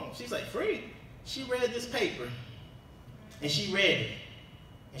free phone. She's like, free? She read this paper, and she read it.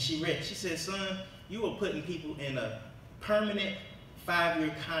 And she said, son, you are putting people in a permanent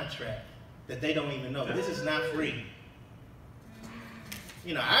 5-year contract that they don't even know. This is not free.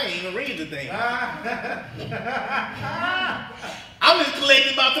 I ain't even read the thing. I'm just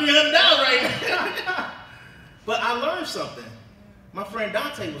collecting about $300 right now. But I learned something. My friend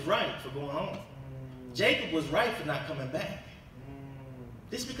Dante was right for going home. Jacob was right for not coming back.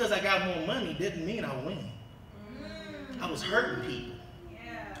 Just because I got more money didn't mean I win. I was hurting people.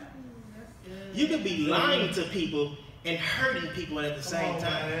 You could be lying to people and hurting people at the same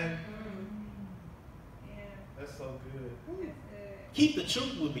time. Man. That's so good. Keep the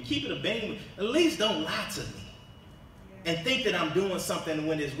truth with me. Keep it a bang. At least don't lie to me and think that I'm doing something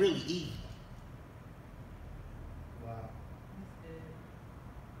when it's really evil. Wow.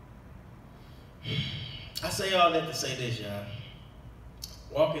 I say all that to say this, y'all.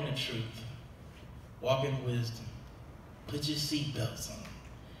 Walk in the truth. Walk in wisdom. Put your seatbelts on.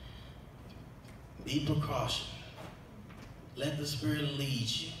 Be precautioned. Let the Spirit lead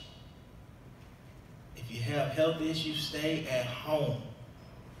you. If you have health issues, stay at home.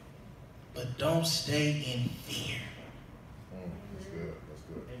 But don't stay in fear. That's good. That's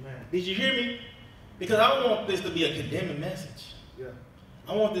good. Amen. Did you hear me? Because I don't want this to be a condemning message. Yeah.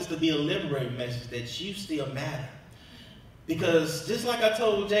 I want this to be a liberating message that you still matter. Because just like I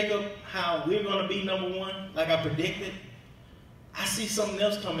told Jacob how we're going to be number 1, like I predicted, I see something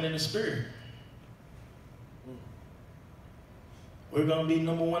else coming in the spirit. We're going to be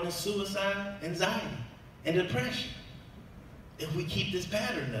number 1 in suicide, anxiety, and depression if we keep this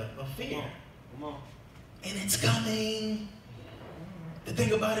pattern up of fear. Come on. And it's coming. The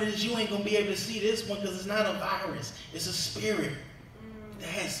thing about it is you ain't going to be able to see this one because it's not a virus. It's a spirit that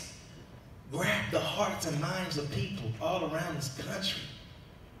has grabbed the hearts and minds of people all around this country.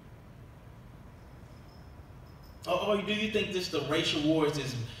 Oh, do you think this the racial wars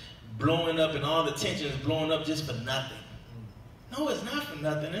is blowing up and all the tension is blowing up just for nothing? No, it's not for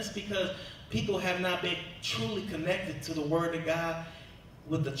nothing. It's because people have not been truly connected to the Word of God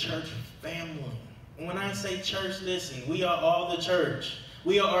with the church family. And when I say church, listen, we are all the church.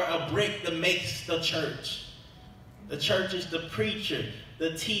 We are a brick that makes the church. The church is the preacher,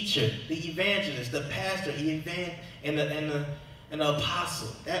 the teacher, the evangelist, the pastor, and the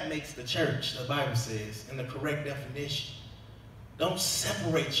apostle. That makes the church, the Bible says, in the correct definition. Don't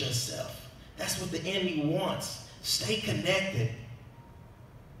separate yourself. That's what the enemy wants. Stay connected.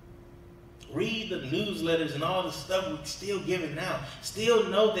 Read the newsletters and all the stuff we're still giving out. Still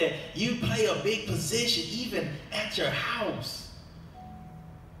know that you play a big position even at your house.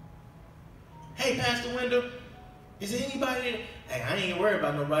 Hey, Pastor Wendell, is there anybody that, hey, I ain't worried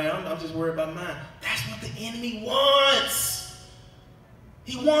about nobody. I'm just worried about mine. That's what the enemy wants.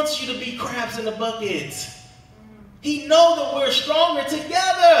 He wants you to be crabs in the bucket. He knows that we're stronger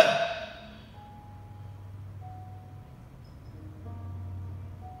together.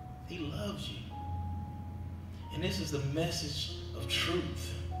 He loves you. And this is the message of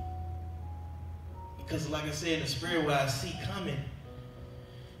truth. Because like I said, in the spirit where I see coming,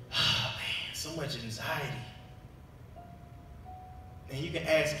 oh man, so much anxiety. And you can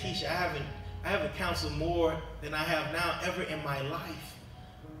ask Keisha, I haven't counseled more than I have now ever in my life.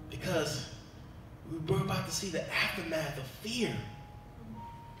 Because we're about to see the aftermath of fear.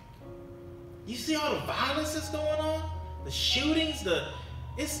 You see all the violence that's going on? The shootings,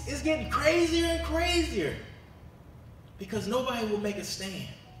 it's getting crazier and crazier. Because nobody will make a stand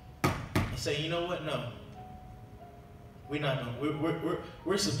and say, you know what? No. We're not going.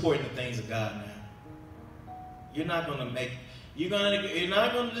 We're supporting the things of God now. You're not going to make. You're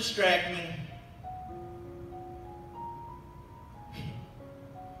not going to distract me.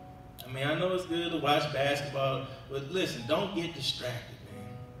 I mean, I know it's good to watch basketball, but listen, don't get distracted,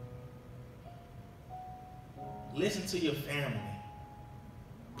 man. Listen to your family.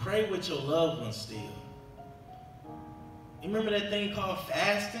 Pray with your loved ones still. You remember that thing called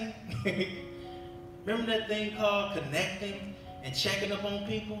fasting? Remember that thing called connecting and checking up on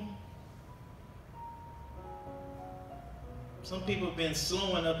people? Some people have been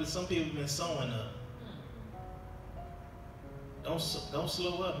slowing up and some people have been sewing up. Don't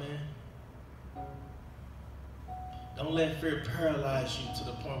slow up, man. Don't let fear paralyze you to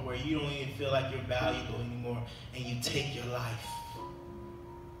the point where you don't even feel like you're valuable anymore and you take your life.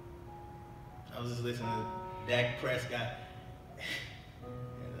 I was just listening to Dak Prescott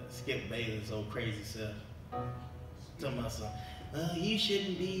and Skip Bayless, old crazy self. Talking about some, you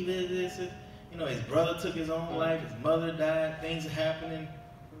shouldn't be this. You know, his brother took his own life, his mother died, things are happening.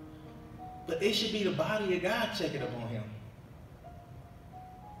 But it should be the body of God checking up on him.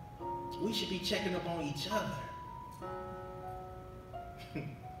 We should be checking up on each other.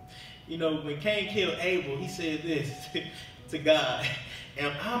 You know, when Cain killed Abel, he said this to God,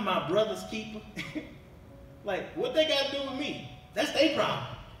 am I my brother's keeper? Like, what they got to do with me? That's their problem.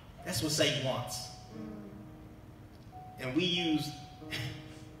 That's what Satan wants. And we use,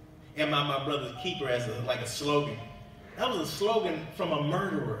 am I my brother's keeper as like a slogan. That was a slogan from a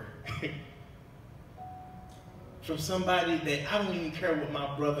murderer. From somebody that I don't even care what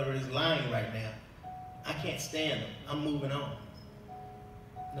my brother is lying right now. I can't stand him. I'm moving on.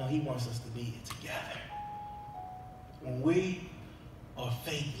 No, he wants us to be together. When we are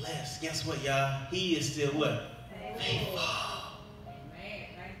faithless, guess what, y'all? He is still what? Faithful.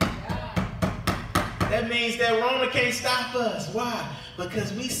 That means that Roma can't stop us. Why?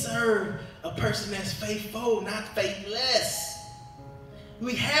 Because we serve a person that's faithful, not faithless.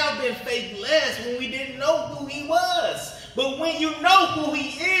 We have been faithless when we didn't know who he was. But when you know who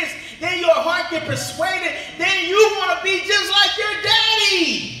he is, then your heart get persuaded. Then you want to be just like your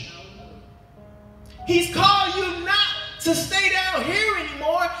daddy. He's called you not to stay down here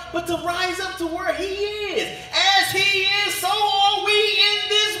anymore, but to rise up to where he is. As he is, so are we in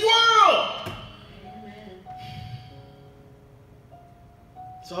this world.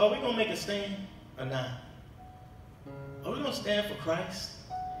 So are we going to make a stand or not? Are we going to stand for Christ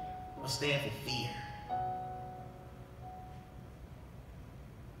or stand for fear?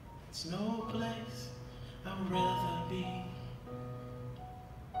 It's no place I'd rather be.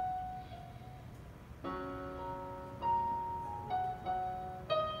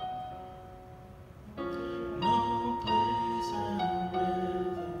 No place I'd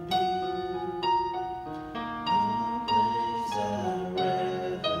rather be. No place I'd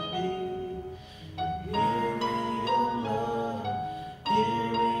rather be. Hearing your love,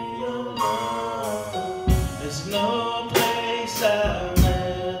 hearing your love. There's no place I'd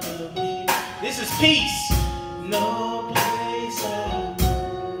rather be. This is peace. No place I'd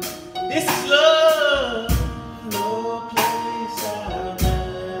rather. This is love. No place I'd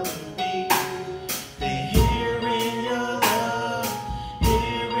rather be than hearing your love,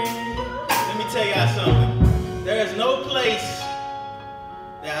 hearing your. Let me tell y'all something. There is no place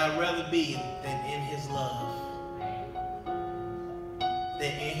that I'd rather be than in his love,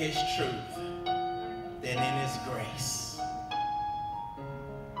 than in his truth, than in his grace.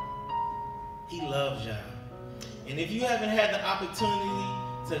 He loves y'all. And if you haven't had the opportunity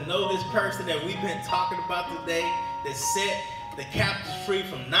to know this person that we've been talking about today, that set the captives free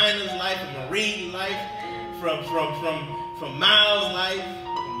from Nina's life, from Marie's life, from Miles' life,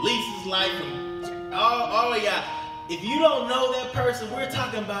 from Lisa's life, from all of y'all. If you don't know that person, we're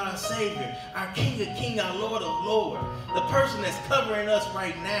talking about our Savior, our King of Kings, our Lord of Lords, the person that's covering us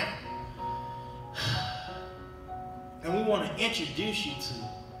right now. And we want to introduce you to.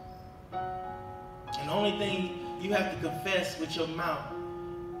 And the only thing you have to confess with your mouth,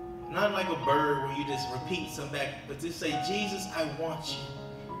 not like a bird where you just repeat something back, but just say, Jesus, I want you.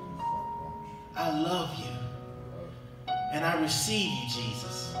 I love you. And I receive you,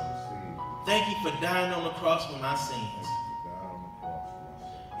 Jesus. Thank you for dying on the cross for my sins.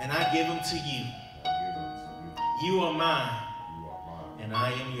 And I give them to you. You are mine. And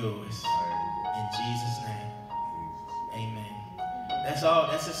I am yours. In Jesus' name. Amen. That's all.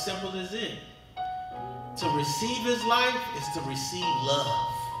 That's as simple as it. To receive his life is to receive love.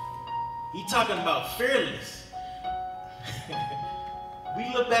 He's talking about fearless. We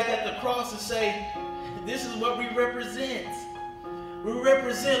look back at the cross and say, this is what we represent. We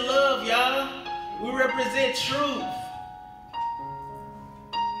represent love, y'all. We represent truth.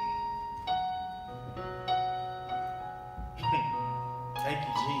 Thank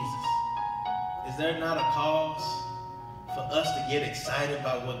you, Jesus. Is there not a cause for us to get excited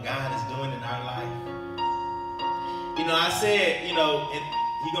about what God is doing in our life? You know, I said, you know,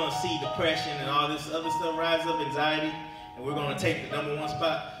 you're going to see depression and all this other stuff rise up, anxiety, and we're going to take the #1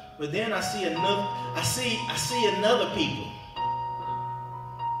 spot. But then I see another people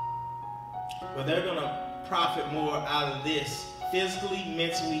where they're going to profit more out of this physically,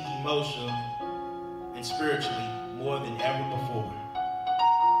 mentally, emotionally, and spiritually more than ever before.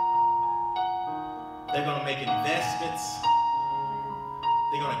 They're going to make investments.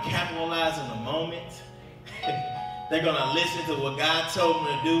 They're going to capitalize in the moment. They're going to listen to what God told them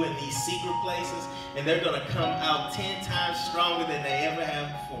to do in these secret places, and they're going to come out 10 times stronger than they ever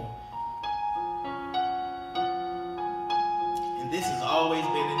have before. And this has always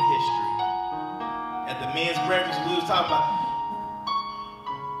been in history. At the men's breakfast, we was talking about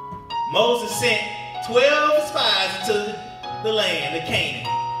Moses sent 12 spies into the land of Canaan.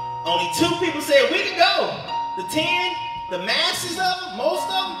 Only 2 people said, we can go. The 10, the masses of them, most of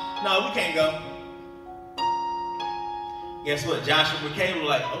them, no, we can't go. Guess what? Joshua and Caleb were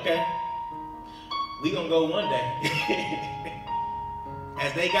like, okay, we gonna go one day.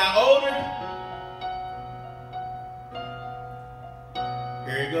 As they got older,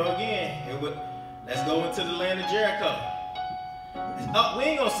 here we go again. Let's go into the land of Jericho. Oh, we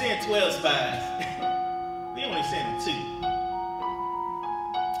ain't gonna send 12 spies. We only sending 2.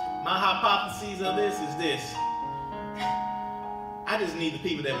 My hypothesis of this is this. I just need the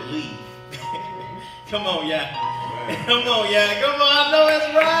people that believe. Come on, y'all. Come on, y'all. Come on, I know that's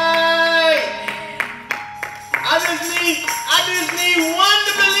right. I just need one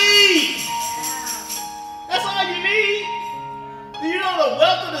to believe. That's all you need. Do you know the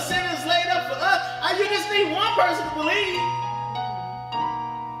wealth of the sin is laid up for us? You just need one person to believe.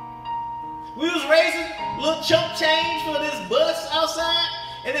 We was raising little chump change for this bus outside,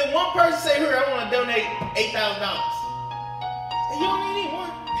 and then one person say, here, I want to donate $8,000. You only need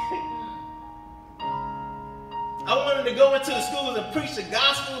one. I wanted to go into the schools and preach the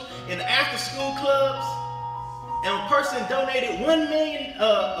gospel in the after-school clubs, and a person donated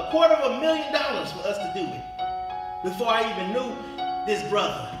 $250,000 for us to do it. Before I even knew this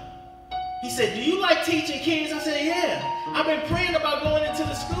brother, he said, "Do you like teaching kids?" I said, "Yeah. I've been praying about going into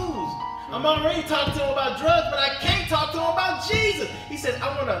the schools. I'm already talking to them about drugs, but I can't talk to them about Jesus." He said,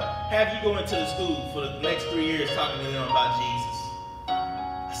 "I want to have you go into the school for the next 3 years talking to them about Jesus."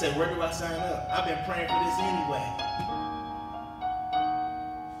 I said, "Where do I sign up? I've been praying for this anyway."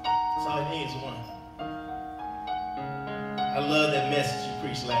 That's all you need is one. I love that message you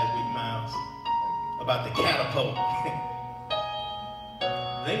preached last week, Miles, about the catapult.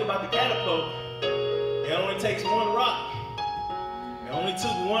 The thing about the catapult, it only takes one rock. It only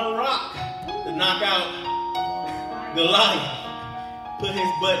took one rock to knock out Goliath, put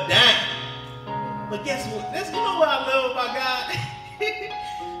his butt down. But guess what? You know what I love about God?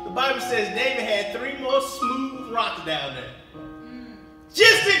 The Bible says David had 3 more smooth rocks down there.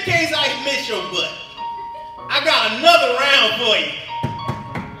 Just in case I miss your butt, I got another round for you.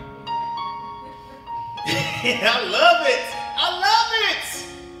 I love it. I love it.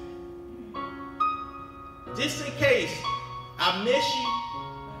 Just in case I miss you,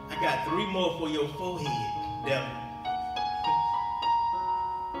 I got 3 more for your forehead, devil.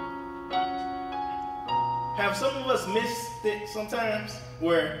 Have some of us missed it sometimes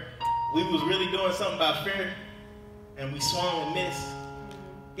where we was really doing something by fear and we swung and missed,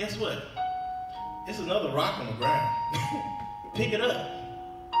 guess what? It's another rock on the ground. Pick it up.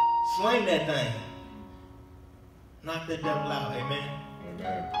 Sling that thing. Knock that devil out. Amen.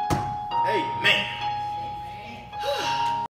 Amen. Amen.